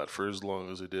do that for as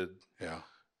long as I did. Yeah.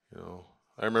 You know,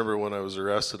 I remember when I was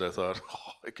arrested, I thought,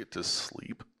 oh, I get to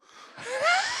sleep.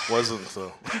 Wasn't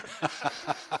though.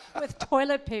 With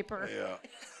toilet paper. Yeah.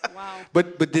 Wow.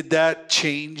 But did that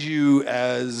change you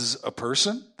as a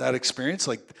person, that experience?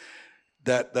 Like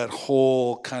that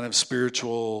whole kind of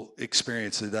spiritual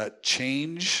experience, did that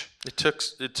change? It took,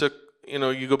 you know,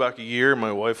 you go back a year,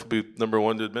 my wife will be number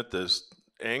one to admit this,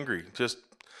 angry, just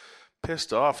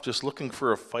pissed off, just looking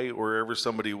for a fight wherever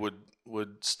somebody would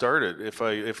start it. If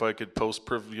I could post,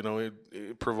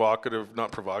 provocative,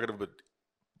 not provocative, but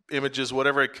images,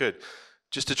 whatever I could,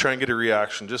 just to try and get a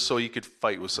reaction, just so you could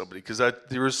fight with somebody, because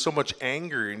there was so much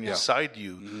anger inside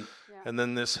you. Mm-hmm. Yeah. And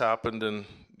then this happened, and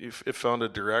it found a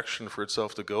direction for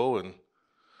itself to go. And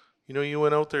you know, you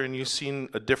went out there and you seen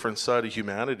a different side of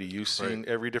humanity. You seen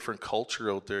every different culture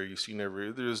out there. You seen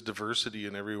there's diversity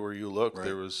in everywhere you look. Right.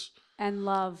 There was And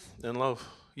love. love.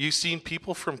 You seen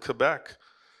people from Quebec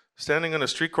standing on a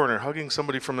street corner hugging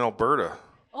somebody from Alberta.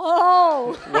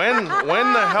 Oh! When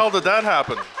the hell did that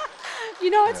happen? You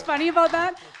know what's funny about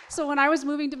that? So when I was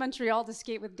moving to Montreal to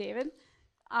skate with David,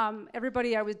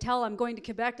 everybody I would tell I'm going to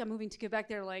Quebec, I'm moving to Quebec,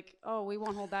 they're like, oh, we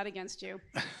won't hold that against you.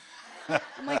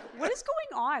 I'm like, what is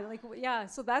going on? Like, yeah,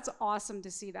 so that's awesome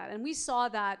to see that. And we saw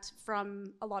that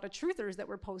from a lot of truthers that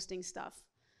were posting stuff.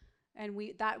 And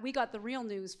we got the real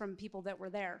news from people that were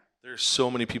there. There's so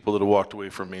many people that have walked away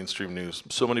from mainstream news.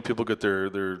 So many people get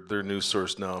their news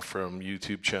source now from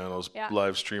YouTube channels,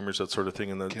 live streamers, that sort of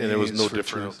thing, and it was no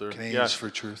different out there. Canadians for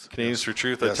truth. Canadians for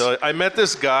truth. Yes. I tell you, I met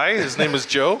this guy. His name is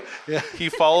Joe. Yeah. He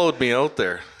followed me out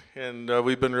there, and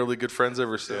we've been really good friends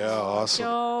ever since. Yeah, awesome, Joe.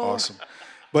 awesome.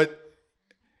 But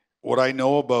what I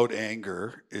know about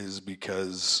anger is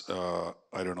because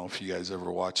I don't know if you guys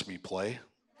ever watched me play.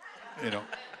 You know,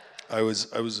 I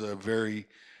was a very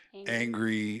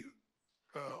angry,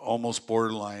 almost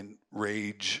borderline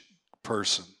rage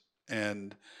person,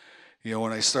 and you know,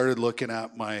 when I started looking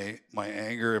at my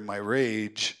anger and my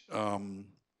rage,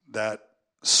 that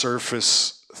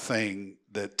surface thing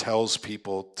that tells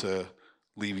people to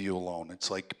leave you alone.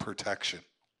 It's like protection.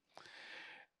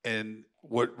 And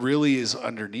what really is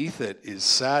underneath it is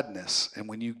sadness. And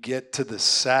when you get to the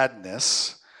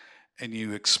sadness and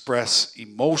you express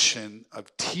emotion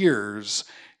of tears,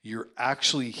 you're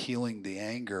actually healing the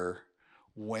anger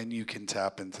when you can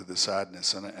tap into the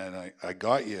sadness. And I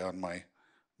got you on my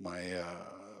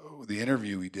the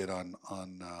interview we did on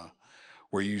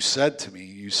where you said to me,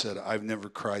 you said, I've never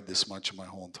cried this much in my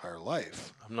whole entire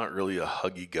life. I'm not really a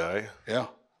huggy guy. Yeah.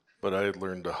 But I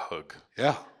learned to hug.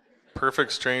 Yeah.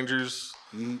 Perfect strangers.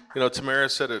 You know, Tamara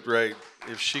said it right.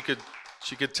 If she could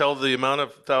tell the amount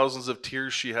of thousands of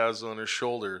tears she has on her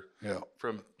shoulder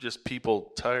from just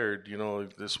people tired, you know,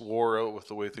 this wore out with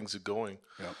the way things are going.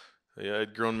 Yeah. Yeah, I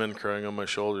had grown men crying on my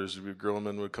shoulders. Grown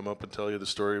men would come up and tell you the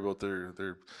story about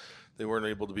they weren't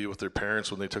able to be with their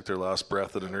parents when they took their last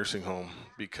breath at a nursing home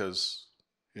because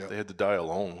they had to die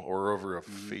alone or over a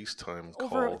FaceTime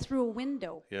call. Through a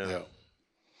window. Yeah.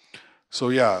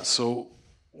 So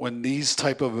when these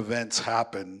type of events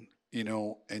happen, you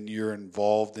know, and you're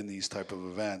involved in these type of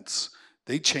events,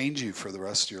 they change you for the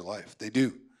rest of your life. They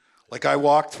do. Like I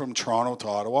walked from Toronto to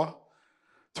Ottawa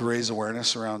to raise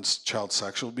awareness around child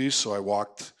sexual abuse. So I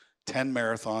walked 10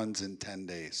 marathons in 10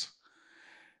 days.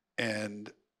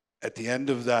 And at the end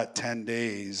of that 10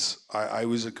 days, I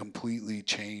was a completely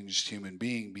changed human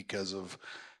being because of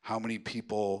how many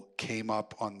people came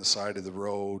up on the side of the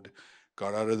road,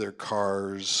 got out of their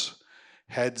cars,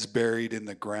 heads buried in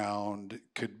the ground,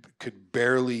 could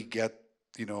barely get,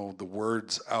 you know, the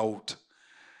words out.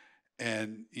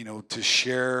 And, you know, to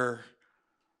share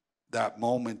that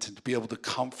moment and to be able to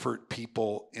comfort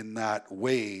people in that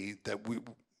way that we,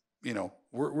 you know,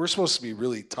 we're supposed to be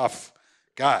really tough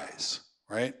guys,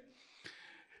 right?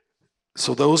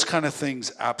 So those kind of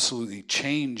things absolutely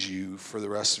change you for the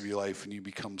rest of your life, and you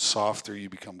become softer, you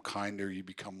become kinder, you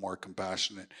become more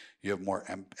compassionate, you have more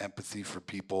empathy for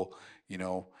people, you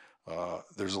know.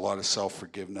 There's a lot of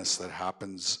self-forgiveness that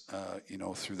happens, you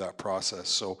know, through that process.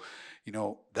 So, you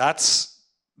know, that's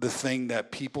the thing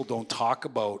that people don't talk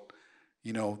about,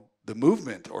 you know, the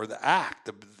movement or the act.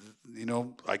 You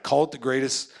know, I call it the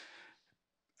greatest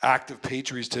act of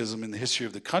patriotism in the history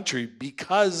of the country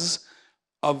because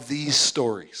of these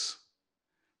stories,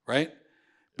 right?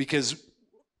 Because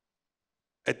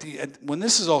when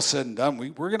this is all said and done,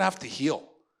 we're going to have to heal.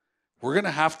 We're going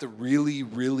to have to really,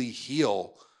 really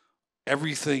heal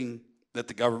everything that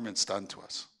the government's done to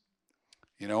us,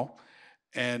 you know?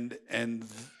 And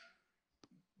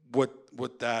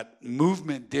what that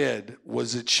movement did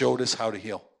was it showed us how to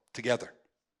heal together,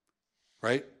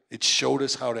 right? It showed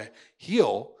us how to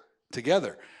heal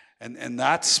together. And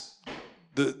that's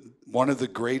one of the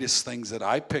greatest things that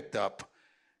I picked up,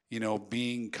 you know,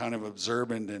 being kind of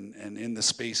observant and in the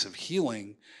space of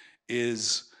healing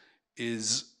is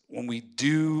when we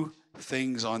do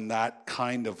things on that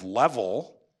kind of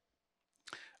level,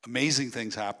 amazing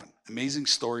things happen. Amazing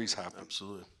stories happen.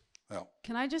 Absolutely. Yeah.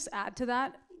 Can I just add to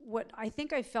that? What I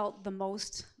think I felt the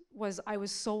most was I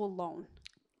was so alone.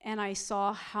 And I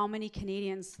saw how many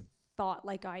Canadians thought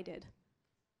like I did.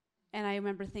 And I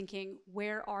remember thinking,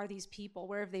 where are these people?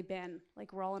 Where have they been?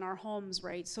 Like, we're all in our homes,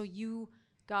 right? So you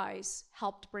guys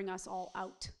helped bring us all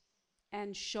out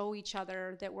and show each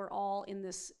other that we're all in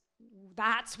this.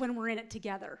 That's when we're in it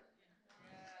together.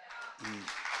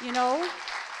 You know,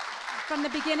 from the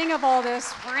beginning of all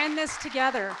this, we're in this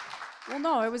together. Well,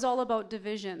 no, it was all about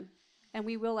division. And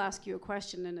we will ask you a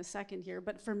question in a second here.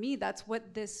 But for me, that's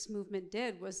what this movement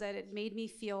did, was that it made me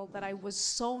feel that I was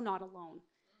so not alone.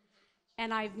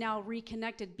 And I've now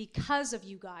reconnected because of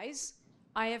you guys.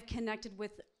 I have connected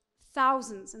with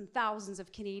thousands and thousands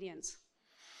of Canadians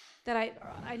that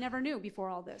I never knew before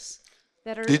all this.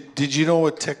 That are. Did you know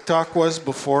what TikTok was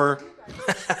before?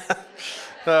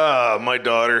 My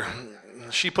daughter,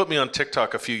 she put me on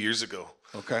TikTok a few years ago.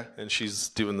 Okay. And she's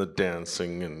doing the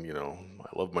dancing, and, you know,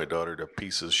 I love my daughter to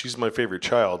pieces. She's my favorite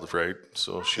child, right?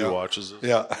 So she watches it.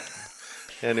 Yeah.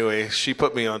 Anyway, she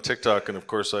put me on TikTok, and of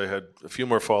course I had a few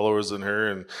more followers than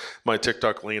her, and my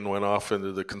TikTok lane went off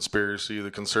into the conspiracy, the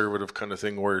conservative kind of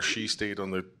thing, where she stayed on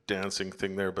the dancing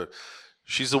thing there. But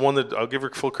she's the one that, I'll give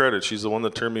her full credit, she's the one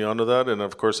that turned me onto that, and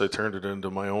of course I turned it into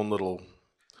my own little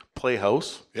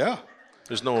playhouse. Yeah.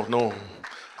 There's no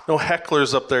No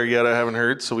hecklers up there yet, I haven't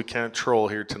heard, so we can't troll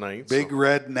here tonight. Big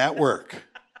Red Network,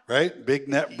 right? Big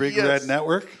Red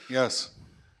Network? Yes.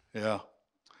 Yeah.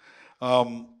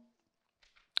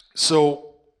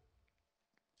 So.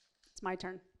 It's my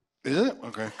turn. Is it?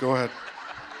 Okay, go ahead.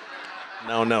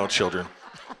 No, children.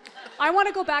 I want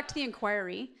to go back to the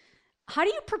inquiry. How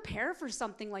do you prepare for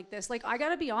something like this? Like, I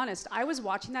got to be honest, I was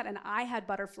watching that and I had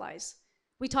butterflies.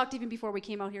 We talked even before we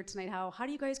came out here tonight, how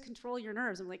do you guys control your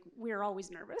nerves? I'm like, we're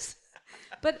always nervous.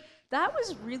 But that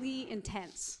was really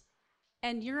intense.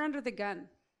 And you're under the gun.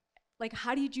 Like,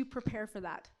 how did you prepare for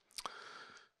that?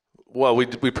 Well, we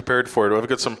prepared for it. I've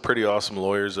got some pretty awesome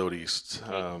lawyers out east.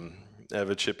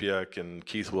 Eva Chipiak and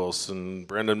Keith Wilson,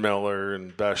 Brendan Miller,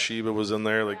 and Bathsheba was in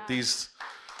there. Like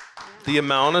the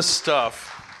amount of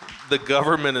stuff the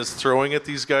government is throwing at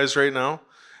these guys right now,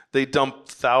 they dump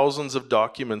thousands of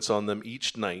documents on them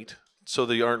each night, so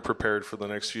they aren't prepared for the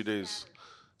next few days.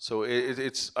 So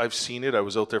it's I've seen it. I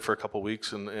was out there for a couple of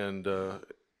weeks, and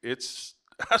it's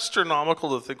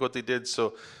astronomical to think what they did.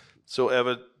 So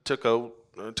Eva took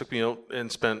me out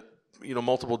and spent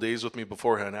multiple days with me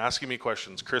beforehand, asking me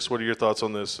questions. Chris, what are your thoughts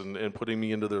on this? And putting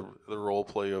me into the role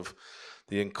play of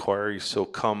the inquiry. So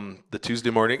come the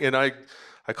Tuesday morning, and I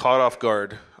caught off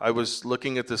guard. I was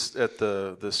looking at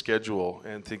the schedule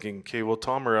and thinking, okay, well,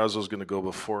 Tom Marazzo's going to go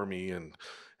before me, and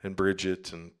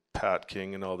Bridget and Pat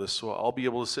King and all this, so I'll be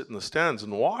able to sit in the stands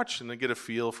and watch and then get a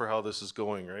feel for how this is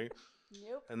going, right?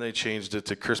 Yep. And they changed it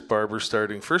to Chris Barber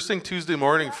starting first thing Tuesday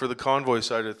morning for the convoy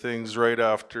side of things, right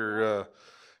after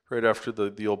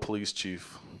the old police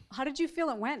chief. How did you feel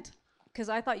it went? Because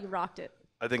I thought you rocked it.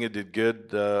 I think it did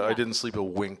good. I didn't sleep a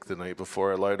wink the night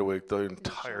before. I lied awake the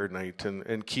entire night.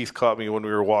 And Keith caught me when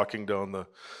we were walking down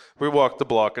we walked the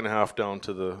block and a half down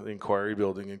to the inquiry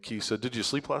building. And Keith said, "Did you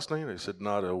sleep last night?" I said,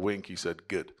 "Not a wink." He said,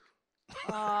 "Good."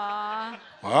 Wow.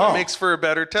 That makes for a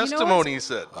better testimony, he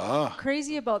said.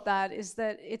 Crazy about that is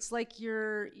that it's like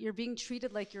you're being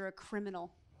treated like you're a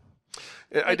criminal.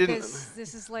 I didn't.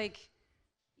 This is like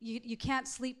you can't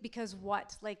sleep because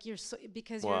what? Like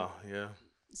because wow, yeah.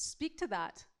 Speak to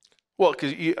that. Well,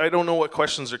 because I don't know what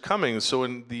questions are coming. So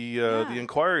in the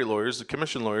inquiry lawyers, the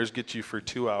commission lawyers get you for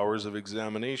 2 hours of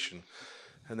examination,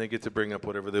 and they get to bring up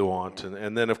whatever they want.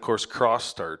 And then, of course, cross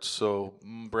starts. So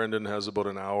Brendan has about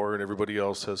an hour, and everybody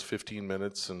else has 15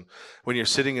 minutes. And when you're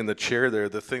sitting in the chair there,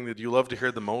 the thing that you love to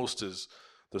hear the most is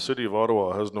the city of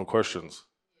Ottawa has no questions.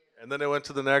 And then I went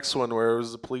to the next one where it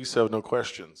was the police have no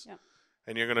questions. Yeah.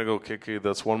 And you're going to go, okay,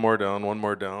 that's one more down.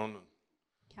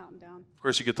 Counting down. Of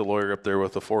course, you get the lawyer up there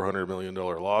with a $400 million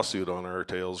lawsuit on our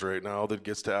tails right now that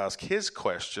gets to ask his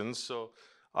questions. So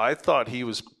I thought he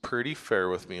was pretty fair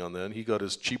with me on that. He got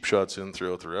his cheap shots in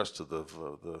throughout the rest of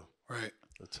the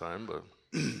time. But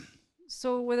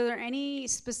So were there any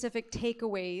specific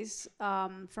takeaways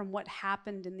from what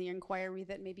happened in the inquiry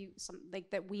that maybe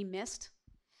that we missed,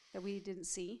 that we didn't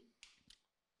see?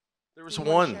 There was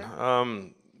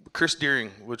one. Chris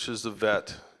Deering, which is the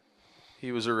vet.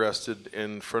 He was arrested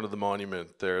in front of the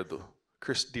monument there.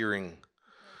 Chris Deering.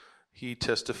 He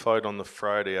testified on the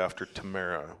Friday after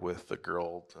Tamara with the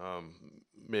girl,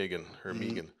 Maggie,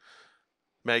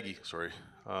 sorry.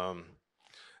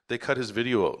 They cut his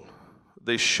video out.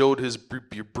 They showed his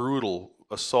brutal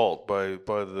assault by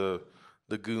the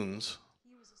goons.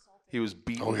 He was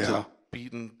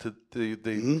beaten.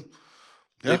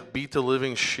 They beat the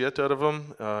living shit out of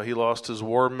him. He lost his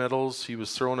war medals. He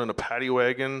was thrown in a paddy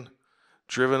wagon,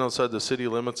 driven outside the city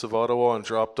limits of Ottawa, and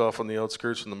dropped off on the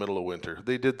outskirts in the middle of winter.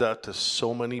 They did that to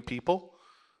so many people,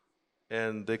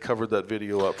 and they covered that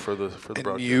video up for the broadcast.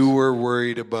 And you were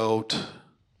worried about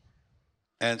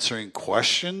answering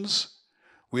questions?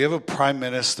 We have a prime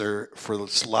minister for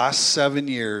the last 7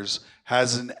 years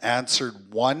hasn't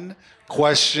answered one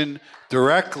question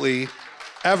directly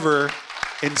ever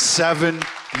in 7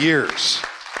 years.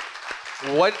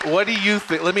 What do you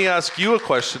think? Let me ask you a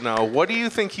question now. What do you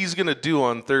think he's going to do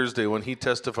on Thursday when he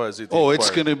testifies at the inquiry? It's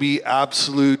going to be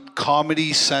absolute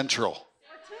Comedy Central.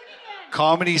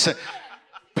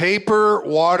 Paper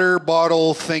water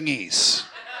bottle thingies.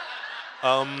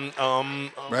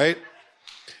 Right?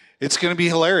 It's going to be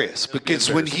hilarious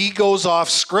because when he goes off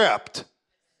script,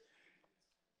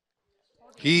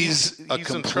 he's a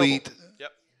complete. In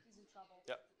trouble.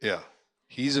 Yep. Yeah,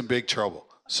 he's in big trouble.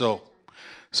 So.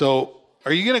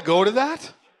 Are you going to go to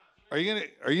that? Are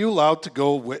you allowed to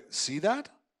go see that?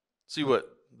 See what?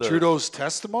 Trudeau's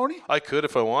testimony? I could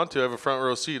if I want to. I have a front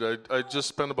row seat. I just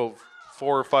spent about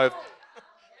 4 or 5.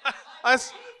 I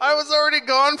was already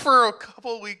gone for a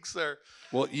couple weeks there.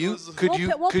 Well,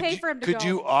 we'll pay for him to go. Could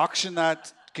you auction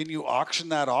that? Can you auction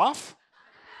that off?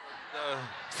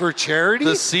 For charity?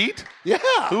 The seat? Yeah.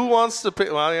 Who wants to pay?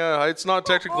 Well, yeah, it's not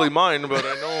technically mine, but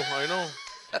I know.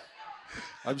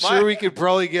 I'm sure we could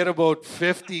probably get about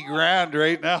 50 grand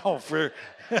right now for.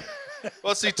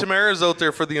 Well, see, Tamara's out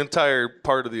there for the entire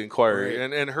part of the inquiry,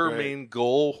 Right, and her right. main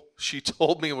goal, she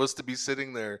told me, was to be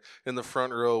sitting there in the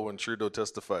front row when Trudeau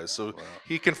testifies, so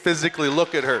he can physically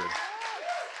look at her.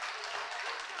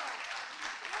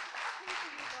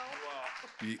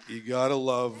 You gotta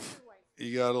love.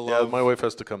 You gotta Yeah, love. my wife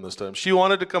has to come this time. She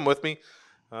wanted to come with me.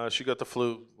 She got the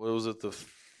flu. What was it, the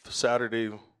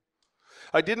Saturday?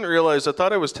 I didn't realize. I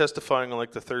thought I was testifying on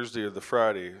like the Thursday or the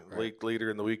Friday,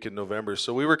 later in the week in November.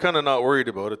 So we were kind of not worried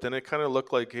about it. Then it kind of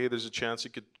looked like, hey, there's a chance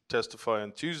you could testify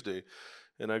on Tuesday.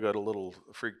 And I got a little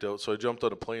freaked out. So I jumped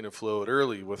on a plane and flew out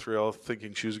early with Riel,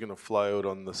 thinking she was going to fly out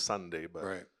on the Sunday.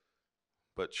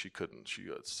 But she couldn't. She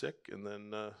got sick, and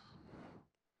then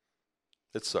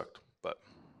it sucked. But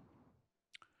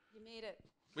You made it.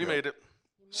 we made it.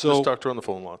 So Just talked to her on the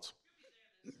phone lots.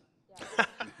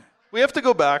 We have to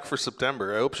go back for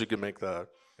September. I hope she can make that.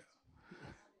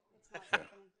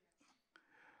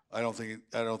 I don't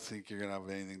think you're gonna have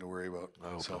anything to worry about. I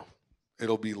hope So not.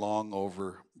 it'll be long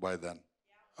over by then.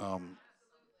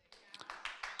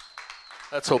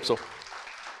 Let's hope so.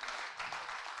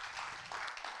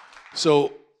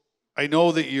 So I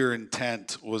know that your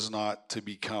intent was not to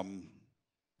become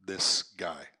this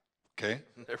guy. Okay.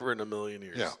 Never in a million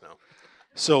years. Yeah. No.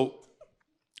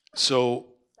 So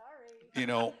you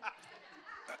know,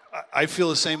 I feel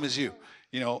the same as you.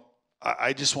 You know,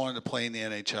 I just wanted to play in the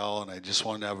NHL, and I just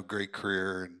wanted to have a great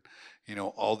career, and you know,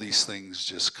 all these things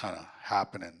just kind of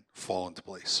happen and fall into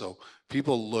place. So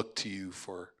people look to you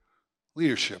for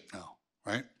leadership now,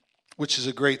 right? Which is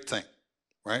a great thing,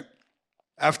 right?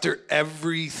 After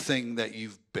everything that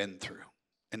you've been through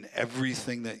and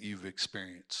everything that you've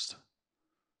experienced,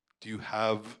 do you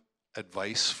have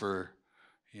advice for,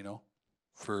 you know,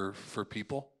 for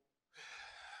people?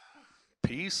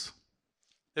 Peace.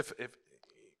 If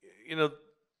you know,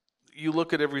 you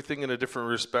look at everything in a different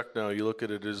respect now. You look at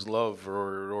it as love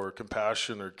or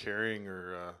compassion or caring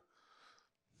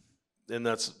and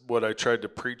that's what I tried to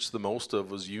preach the most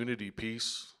of was unity,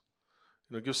 peace.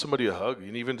 You know, give somebody a hug.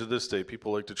 And even to this day,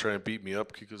 people like to try and beat me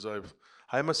up because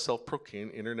I'm a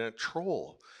self-proclaimed internet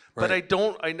troll. Right.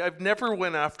 But I've never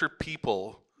went after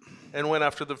people and went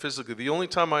after them physically. The only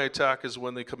time I attack is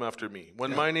when they come after me.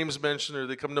 When my name's mentioned or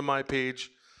they come to my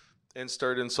page and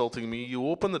start insulting me, you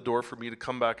open the door for me to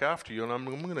come back after you, and I'm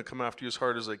going to come after you as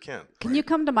hard as I can. Can you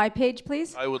come to my page,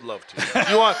 please? I would love to.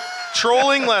 You want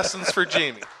trolling lessons for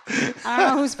Jamie? I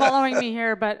don't know who's following me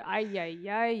here, but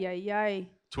ay.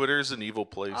 Twitter's an evil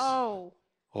place. Oh.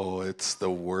 Oh, it's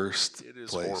the worst. It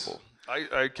is place. horrible.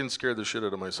 I can scare the shit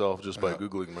out of myself just by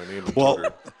Googling my name on Well,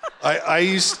 Twitter.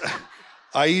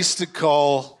 I used to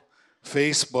call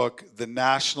Facebook the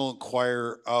National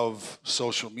Enquirer of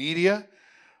social media,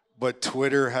 but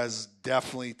Twitter has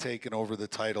definitely taken over the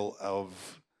title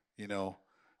of, you know,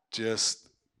 just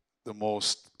the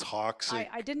most toxic,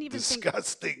 I didn't even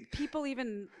disgusting. think people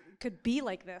even could be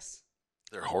like this.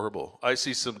 They're horrible. I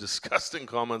see some disgusting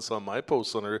comments on my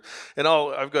posts on her, and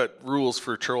I've got rules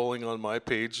for trolling on my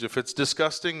page. If it's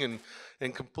disgusting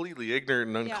and completely ignorant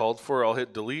and uncalled for, I'll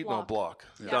hit delete and I'll block.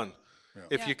 Yeah. Done. Yeah.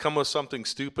 If you come with something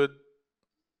stupid,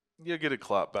 you get a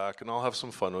clap back, and I'll have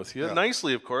some fun with you. Yeah.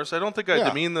 Nicely, of course. I don't think I Yeah.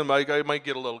 demean them. I might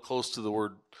get a little close to the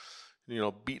word, you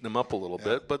know, beating them up a little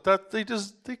bit, but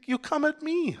you come at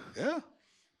me. Yeah,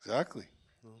 exactly.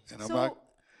 And So-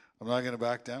 I'm not going to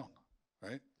back down,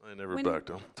 right? I never When- back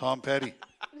down. Tom Petty.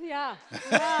 Yeah.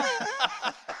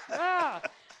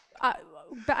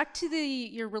 Back to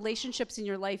your relationships in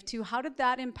your life too. How did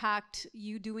that impact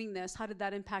you doing this? How did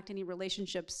that impact any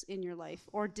relationships in your life?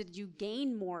 Or did you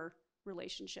gain more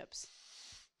relationships?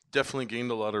 Definitely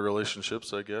gained a lot of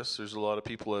relationships, I guess. There's a lot of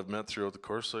people I've met throughout the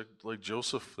course, like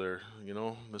Joseph there, you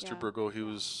know, Mr. Yeah. Burgo. He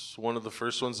was one of the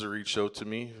first ones that reached out to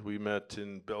me. We met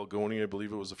in Belgoni, I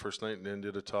believe it was the first night, and then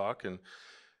did a talk.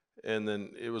 And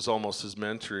then it was almost his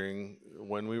mentoring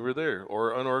when we were there,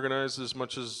 or unorganized as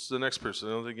much as the next person.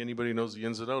 I don't think anybody knows the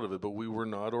ins and out of it, but we were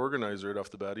not organized right off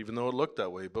the bat, even though it looked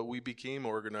that way. But we became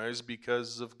organized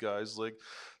because of guys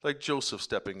like Joseph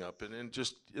stepping up and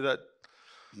just that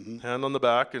hand on the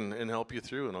back and help you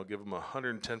through. And I'll give him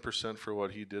 110% for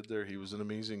what he did there. He is an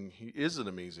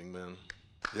amazing man.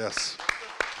 Yes.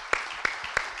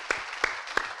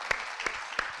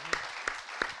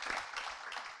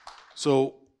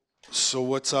 So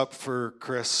what's up for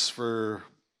Chris for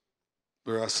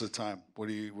the rest of the time? What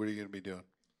are you going to be doing?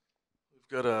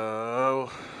 We've got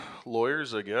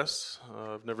lawyers, I guess.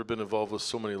 I've never been involved with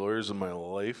so many lawyers in my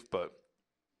life, but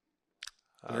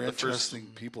They're interesting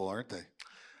people, aren't they?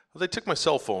 Well, they took my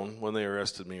cell phone when they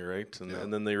arrested me, right?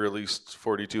 And then they released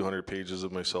 4,200 pages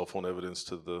of my cell phone evidence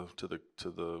to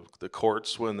the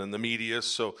courts, and then the media.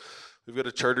 So we've got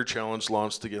a charter challenge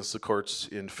launched against the courts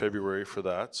in February for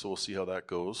that. So we'll see how that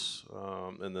goes,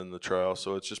 and then the trial.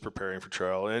 So it's just preparing for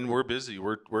trial, and we're busy.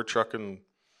 We're trucking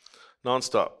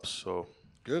nonstop. So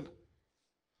good.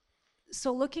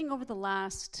 So looking over the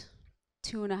last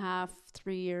 2.5,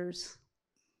 3 years,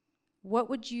 what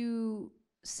would you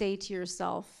say to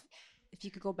yourself if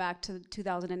you could go back to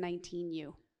 2019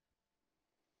 you?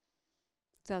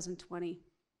 2020.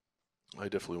 I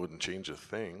definitely wouldn't change a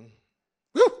thing.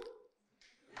 Woo!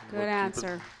 Good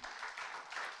answer.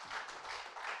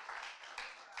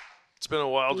 It's been a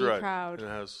wild Be ride. proud. It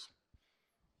has.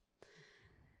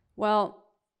 Well,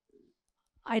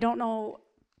 I don't know.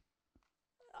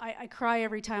 I cry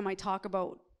every time I talk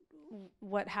about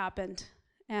what happened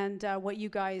and what you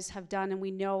guys have done. And we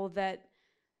know that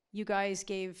you guys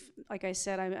gave, like I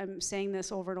said, I'm saying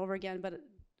this over and over again, but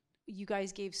you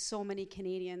guys gave so many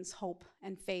Canadians hope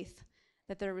and faith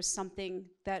that there was something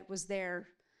that was there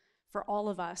for all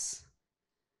of us,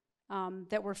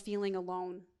 that we're feeling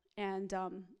alone. And,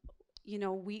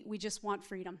 we just want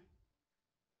freedom.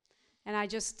 And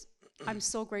I'm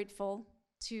so grateful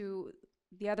to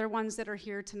the other ones that are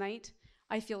here tonight.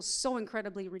 I feel so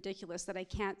incredibly ridiculous that I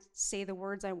can't say the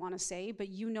words I want to say, but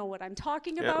you know what I'm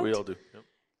talking about. Yeah, we all do. Yep.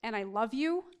 And I love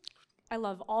you. I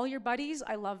love all your buddies.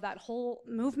 I love that whole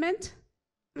movement.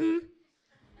 And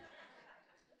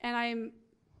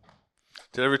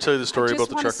Did I ever tell you the story about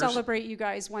the I just truckers? want to celebrate you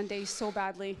guys one day so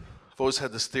badly. I've always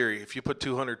had this theory. If you put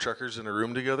 200 truckers in a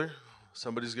room together,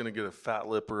 somebody's going to get a fat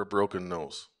lip or a broken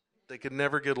nose. They could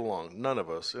never get along. None of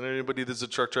us. And anybody that's a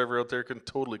truck driver out there can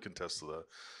totally contest to that.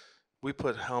 We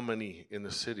put how many in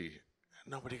the city?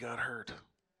 Nobody got hurt.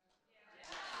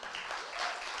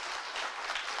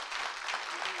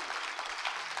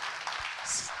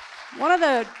 One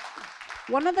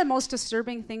of the most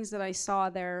disturbing things that I saw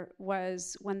there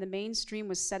was when the mainstream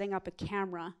was setting up a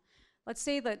camera. Let's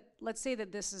say that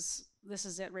this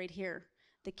is it right here.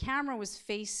 The camera was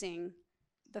facing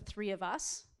the three of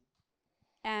us,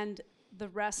 and the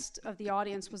rest of the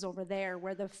audience was over there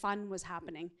where the fun was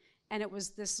happening. And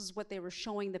this is what they were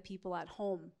showing the people at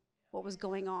home, what was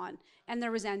going on. And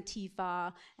there was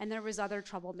Antifa, and there was other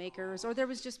troublemakers, or there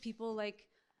was just people like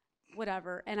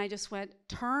whatever. And I just went,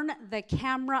 turn the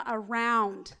camera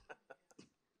around.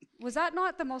 Was that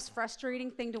not the most frustrating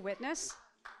thing to witness?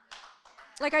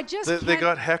 Like They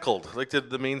got heckled. Like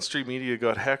the mainstream media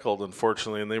got heckled,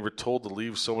 unfortunately, and they were told to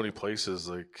leave so many places.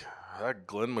 Like that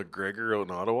Glenn McGregor out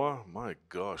in Ottawa, my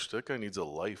gosh, that guy needs a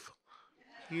life.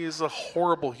 He is a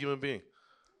horrible human being.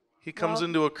 He comes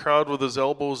into a crowd with his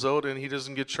elbows out, and he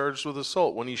doesn't get charged with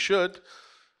assault when he should.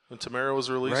 When Tamara was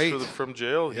released from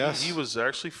jail, yes. he was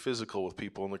actually physical with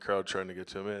people in the crowd trying to get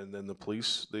to him, and then the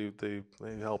police they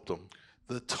helped him.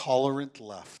 The tolerant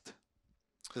left.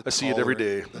 I see it every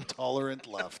day. The tolerant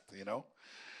left,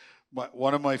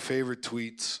 one of my favorite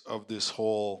tweets of this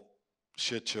whole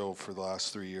shit show for the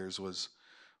last 3 years was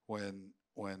when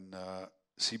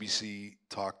CBC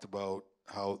talked about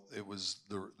how it was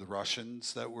the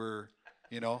Russians that were,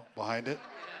 behind it.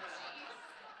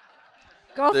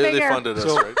 Go figure. They funded us,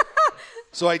 right?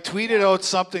 So I tweeted out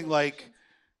something like,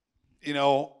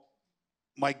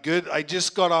 I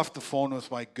just got off the phone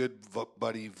with my good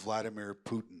buddy Vladimir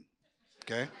Putin,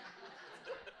 okay?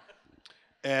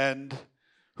 And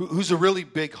who's a really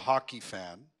big hockey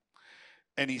fan.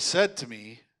 And he said to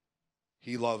me,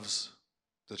 he loves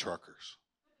the truckers.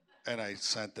 And I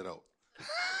sent it out.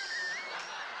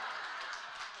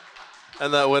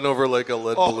 And that went over like a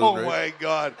lead balloon, right? Oh, my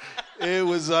God. It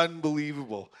was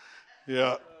unbelievable.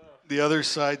 Yeah. The other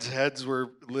side's heads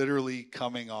were literally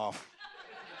popping off.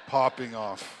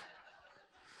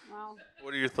 Wow.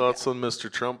 What are your thoughts on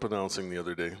Mr. Trump announcing the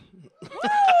other day?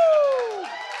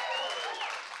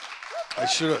 I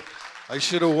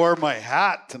should have wore my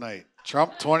hat tonight.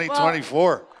 Trump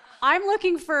 2024. Well, I'm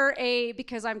looking for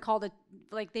because I'm called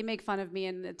they make fun of me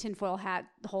in the tinfoil hat,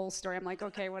 the whole story. I'm like,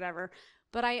 okay, whatever.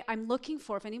 But I'm looking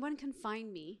for, if anyone can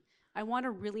find me, I want a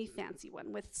really fancy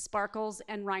one with sparkles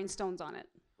and rhinestones on it.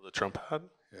 The Trump hat?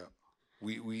 Yeah.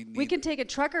 We can take a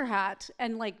trucker hat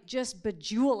and just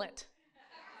bejewel it.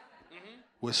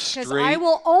 With Because I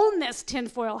will own this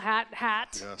tinfoil hat.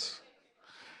 Yes.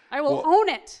 I will own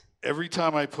it. Every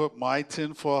time I put my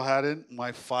tinfoil hat in,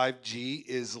 my 5G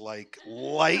is like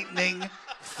lightning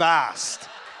fast.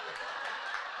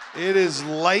 It is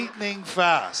lightning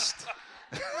fast.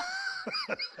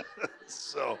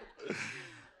 So,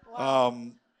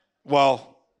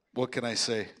 well, what can I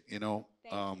say?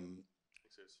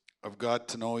 I've got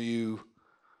to know you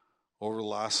over the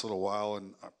last little while,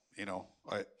 and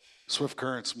Swift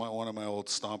Current's one of my old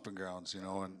stomping grounds, and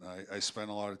I spent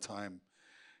a lot of time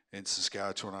in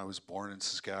Saskatchewan. I was born in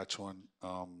Saskatchewan,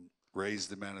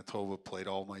 raised in Manitoba, played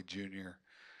all my junior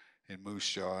in Moose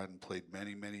Jaw, and played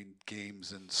many, many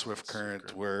games in Swift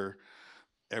Current, where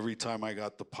every time I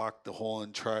got the puck, the whole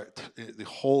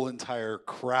entire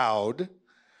crowd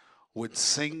would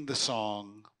sing the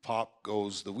song "Pop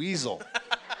Goes the Weasel."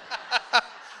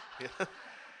 Yeah.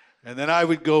 And then I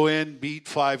would go in, beat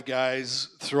 5 guys,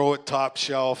 throw it top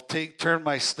shelf, turn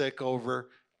my stick over,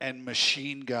 and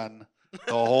machine gun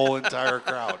the whole entire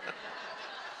crowd.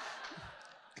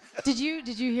 Did you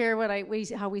hear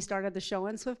how we started the show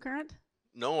in Swift Current?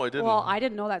 No, I didn't. Well, I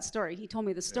didn't know that story. He told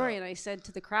me the story, and I said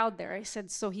to the crowd there, I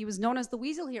said, so he was known as the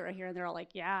Weasel Hero here, and they're all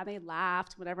like, yeah, they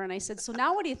laughed, whatever. And I said, so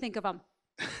now what do you think of him?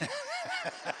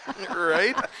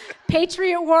 Right?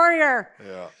 Patriot warrior.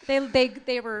 Yeah.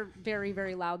 They were very,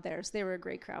 very loud there. So they were a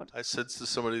great crowd. I said to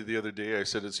somebody the other day, I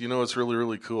said, it's really,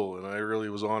 really cool, and I really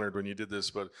was honored when you did this,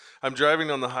 but I'm driving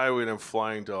down the highway and I'm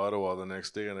flying to Ottawa the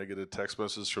next day, and I get a text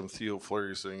message from Theo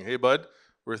Fleury saying, hey, bud,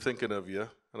 we're thinking of you.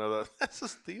 And I thought, this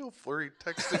is Theo Fleury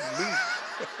texting me.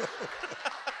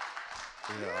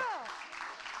 Yeah.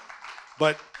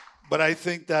 But I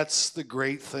think that's the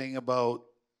great thing about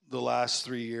the last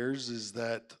 3 years is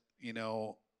that,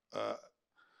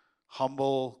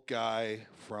 humble guy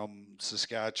from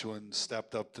Saskatchewan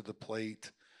stepped up to the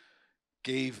plate,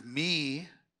 gave me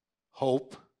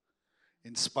hope,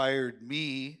 inspired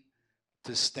me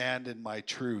to stand in my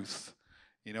truth.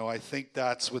 I think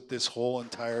that's what this whole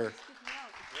entire...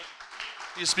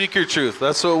 You speak your truth.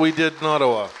 That's what we did in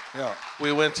Ottawa. Yeah.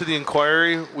 We went to the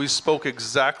inquiry. We spoke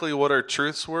exactly what our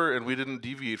truths were, and we didn't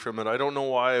deviate from it. I don't know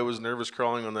why I was nervous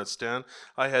crawling on that stand.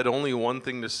 I had only one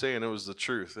thing to say, and it was the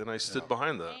truth, and I stood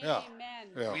behind that. Yeah. Amen.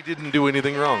 Yeah. We didn't do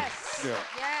anything wrong. Yeah.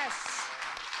 Yes.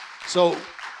 So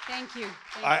Thank you.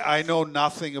 I know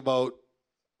nothing about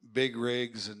big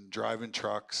rigs and driving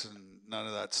trucks and none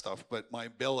of that stuff, but my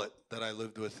billet that I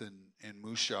lived with in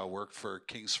Moose Jaw worked for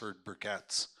Kingsford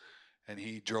Briquettes, and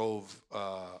he drove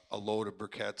a load of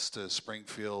briquettes to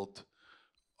Springfield,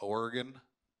 Oregon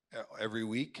every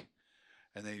week,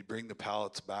 and then he'd bring the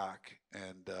pallets back,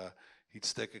 and he'd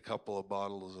stick a couple of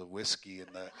bottles of whiskey in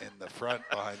the front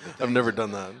behind the thing. I've never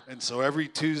done that. And so every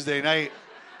Tuesday night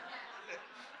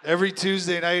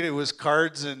it was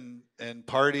cards and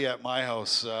party at my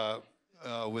house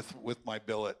with my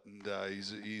billet, and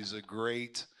he's a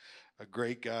great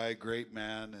guy, great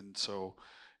man, and so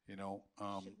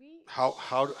how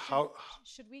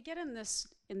should we get in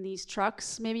these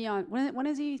trucks? Maybe on when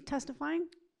is he testifying?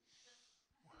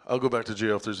 I'll go back to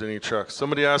jail if there's any trucks.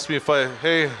 Somebody asked me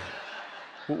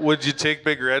would you take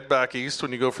Big Red back east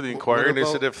when you go for the inquiry? And they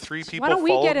said if 3 people Why don't we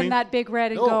followed get me, in that Big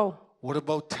Red and go? What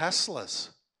about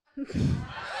Teslas?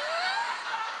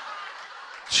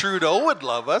 Trudeau would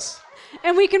love us.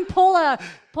 And we can pull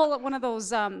one of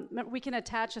those. We can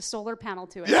attach a solar panel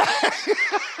to it. Yeah.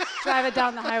 Drive it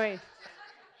down the highway.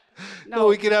 No,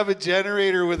 we could have a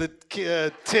generator with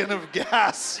a tin of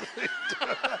gas.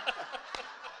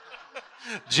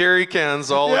 Jerry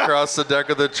cans all across the deck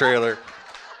of the trailer.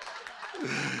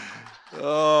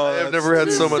 Oh, I've never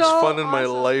had so much fun in my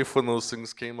awesome. life when those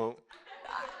things came out.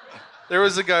 There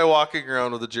was a guy walking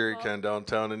around with a jerry can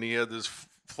downtown, and he had this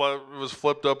it was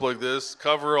flipped up like this,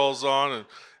 coveralls on,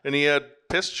 and he had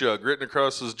piss jug written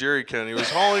across his jerry can. He was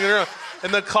hauling it around,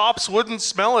 and the cops wouldn't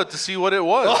smell it to see what it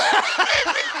was.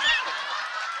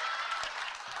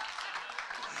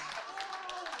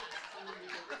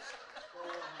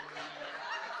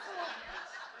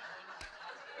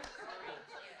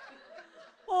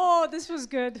 Oh, this was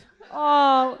good.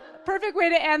 Oh, perfect way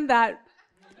to end that.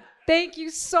 Thank you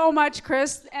so much,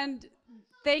 Chris, and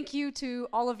thank you to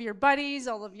all of your buddies,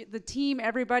 all of the team,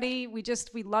 everybody. We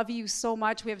love you so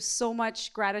much. We have so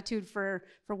much gratitude for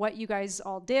what you guys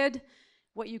all did,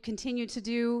 what you continue to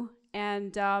do,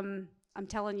 and I'm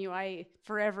telling you, I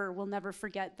forever will never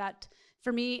forget that.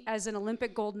 For me, as an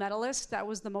Olympic gold medalist, that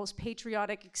was the most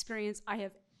patriotic experience I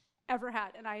have ever had,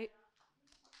 and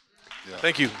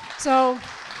Thank you. so,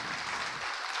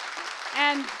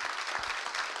 and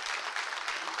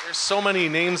There's so many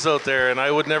names out there, and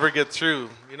I would never get through.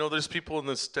 There's people in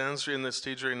the stands in the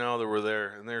stage right now that were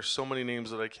there, and there's so many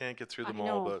names that I can't get through them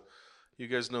all. But you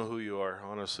guys know who you are.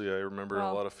 Honestly, I remember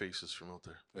a lot of faces from out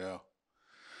there. Yeah.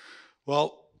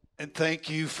 Well, and thank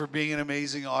you for being an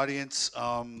amazing audience.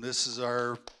 This is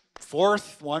our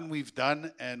 4th one we've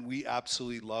done, and we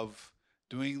absolutely love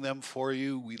doing them for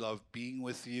you. We love being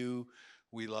with you.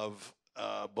 We love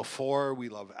before. We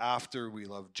love after. We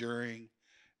love during.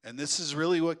 And this is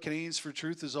really what Canadians for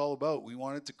Truth is all about. We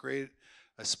wanted to create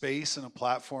a space and a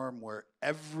platform where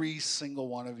every single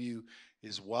one of you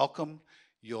is welcome.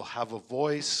 You'll have a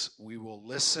voice. We will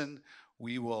listen.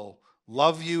 We will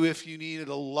love you if you need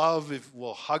a love.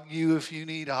 We'll hug you if you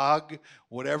need a hug.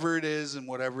 Whatever it is and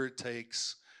whatever it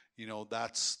takes,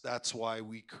 that's why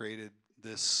we created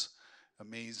this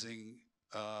amazing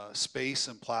space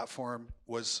and platform.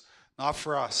 Was not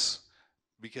for us,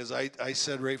 because I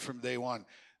said right from day one,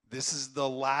 this is the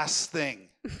last thing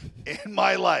in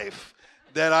my life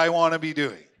that I want to be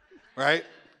doing, right?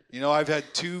 I've had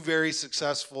 2 very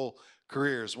successful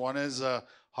careers. One as a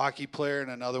hockey player and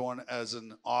another one as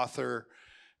an author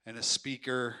and a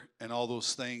speaker and all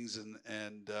those things.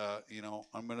 And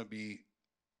I'm going to be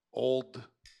old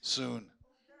soon,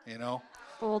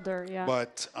 Older, yeah.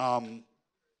 But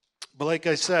like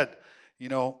I said,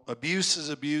 abuse is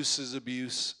abuse is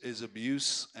abuse is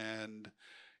abuse. And,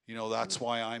 that's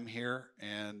why I'm here.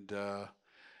 And,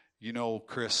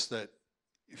 Chris, that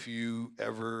if you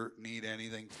ever need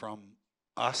anything from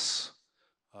us,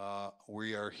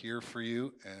 we are here for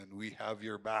you, and we have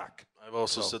your back. I've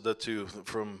also said that too,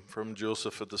 from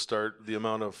Joseph at the start, the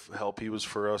amount of help he was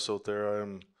for us out there.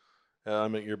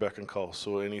 I'm at your beck and call.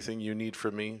 So anything you need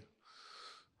from me,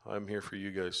 I'm here for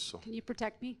you guys. So Can you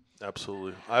protect me?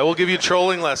 absolutely. I will give you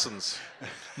trolling lessons.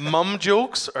 Mum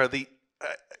jokes are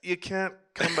you can't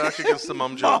come back against the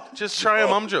mum joke. Just try a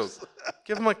mum joke.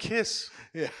 Give him a kiss.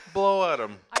 Yeah. Blow at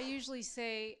him. I usually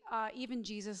say, even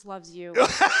Jesus loves you.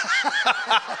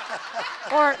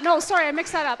 Or, no, sorry, I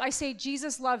mixed that up. I say,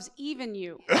 Jesus loves even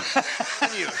you.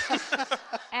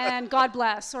 And God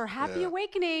bless, or happy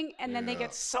awakening. And then they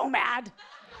get so mad.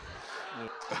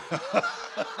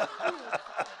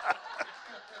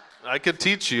 I could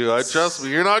teach you. I trust me.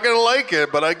 You're not going to like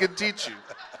it, but I could teach you.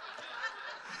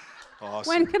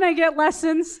 Awesome. When can I get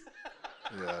lessons?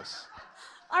 Yes.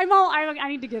 I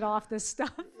need to get off this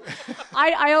stuff.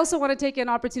 I also want to take an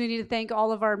opportunity to thank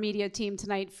all of our media team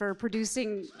tonight for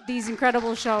producing these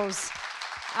incredible shows.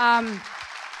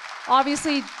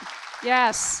 Obviously,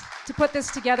 yes, to put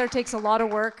this together takes a lot of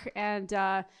work. And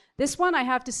this one, I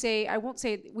have to say, I won't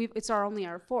say it's only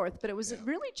our 4th, but it was a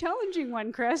really challenging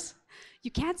one, Chris.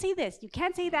 You can't say this, you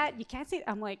can't say that, you can't say.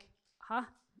 I'm like, huh?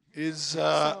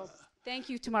 So, thank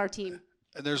you to our team.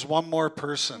 And there's one more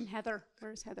person. And Heather.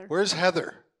 Where's Heather? Where's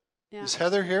Heather? Yeah. Is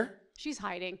Heather here? She's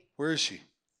hiding. Where is she?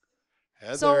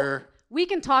 Heather. So we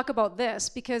can talk about this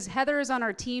because Heather is on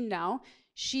our team now.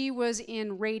 She was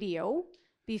in radio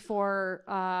before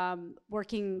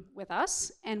working with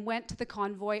us and went to the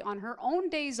convoy on her own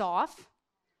days off.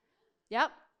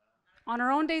 Yep. On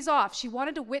her own days off. She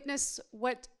wanted to witness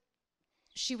what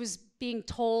she was being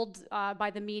told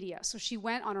by the media. So she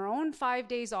went on her own 5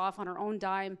 days off on her own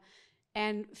dime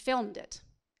and filmed it.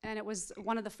 And it was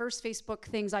one of the first Facebook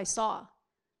things I saw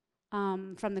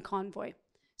from the convoy.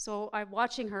 So I'm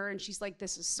watching her, and she's like,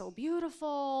 this is so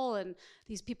beautiful. And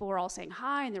these people were all saying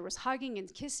hi, and there was hugging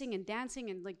and kissing and dancing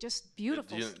and like just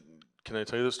beautiful. Can I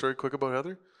tell you the story quick about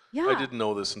Heather? Yeah. I didn't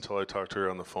know this until I talked to her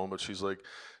on the phone, but she's like,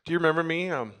 do you remember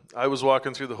me? I was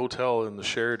walking through the hotel in the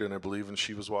Sheraton, I believe, and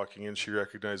she was walking in. She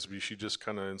recognized me. She just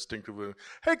kind of instinctively went,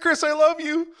 hey, Chris, I love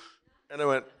you. And I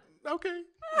went, okay.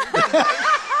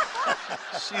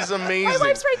 She's amazing. My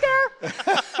wife's right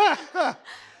there.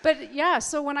 But yeah,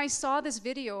 so when I saw this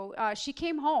video, she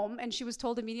came home and she was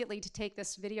told immediately to take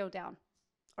this video down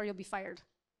or you'll be fired.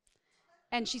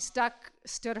 And she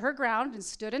stood her ground and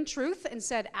stood in truth and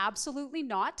said absolutely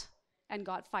not and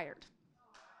got fired.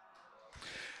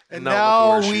 And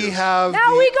now we have...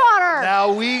 Now we got her!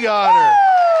 Now we got her.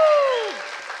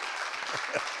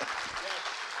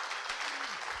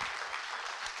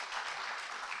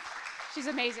 She's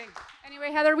amazing.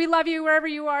 Anyway, Heather, we love you wherever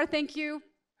you are. Thank you.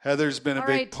 Heather's been a All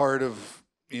big right. part of,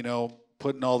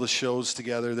 putting all the shows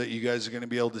together that you guys are going to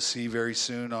be able to see very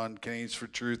soon on Canadians for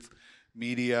Truth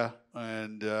Media.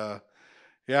 And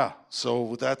so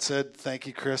with that said, thank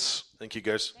you, Chris. Thank you,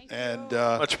 guys. And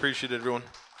Much appreciated, everyone.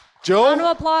 Joe? Round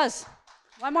of applause.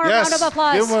 One more round of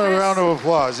applause. Give him a Chris. round of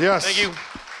applause. Yes. Thank you.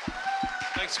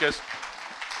 Thanks, guys.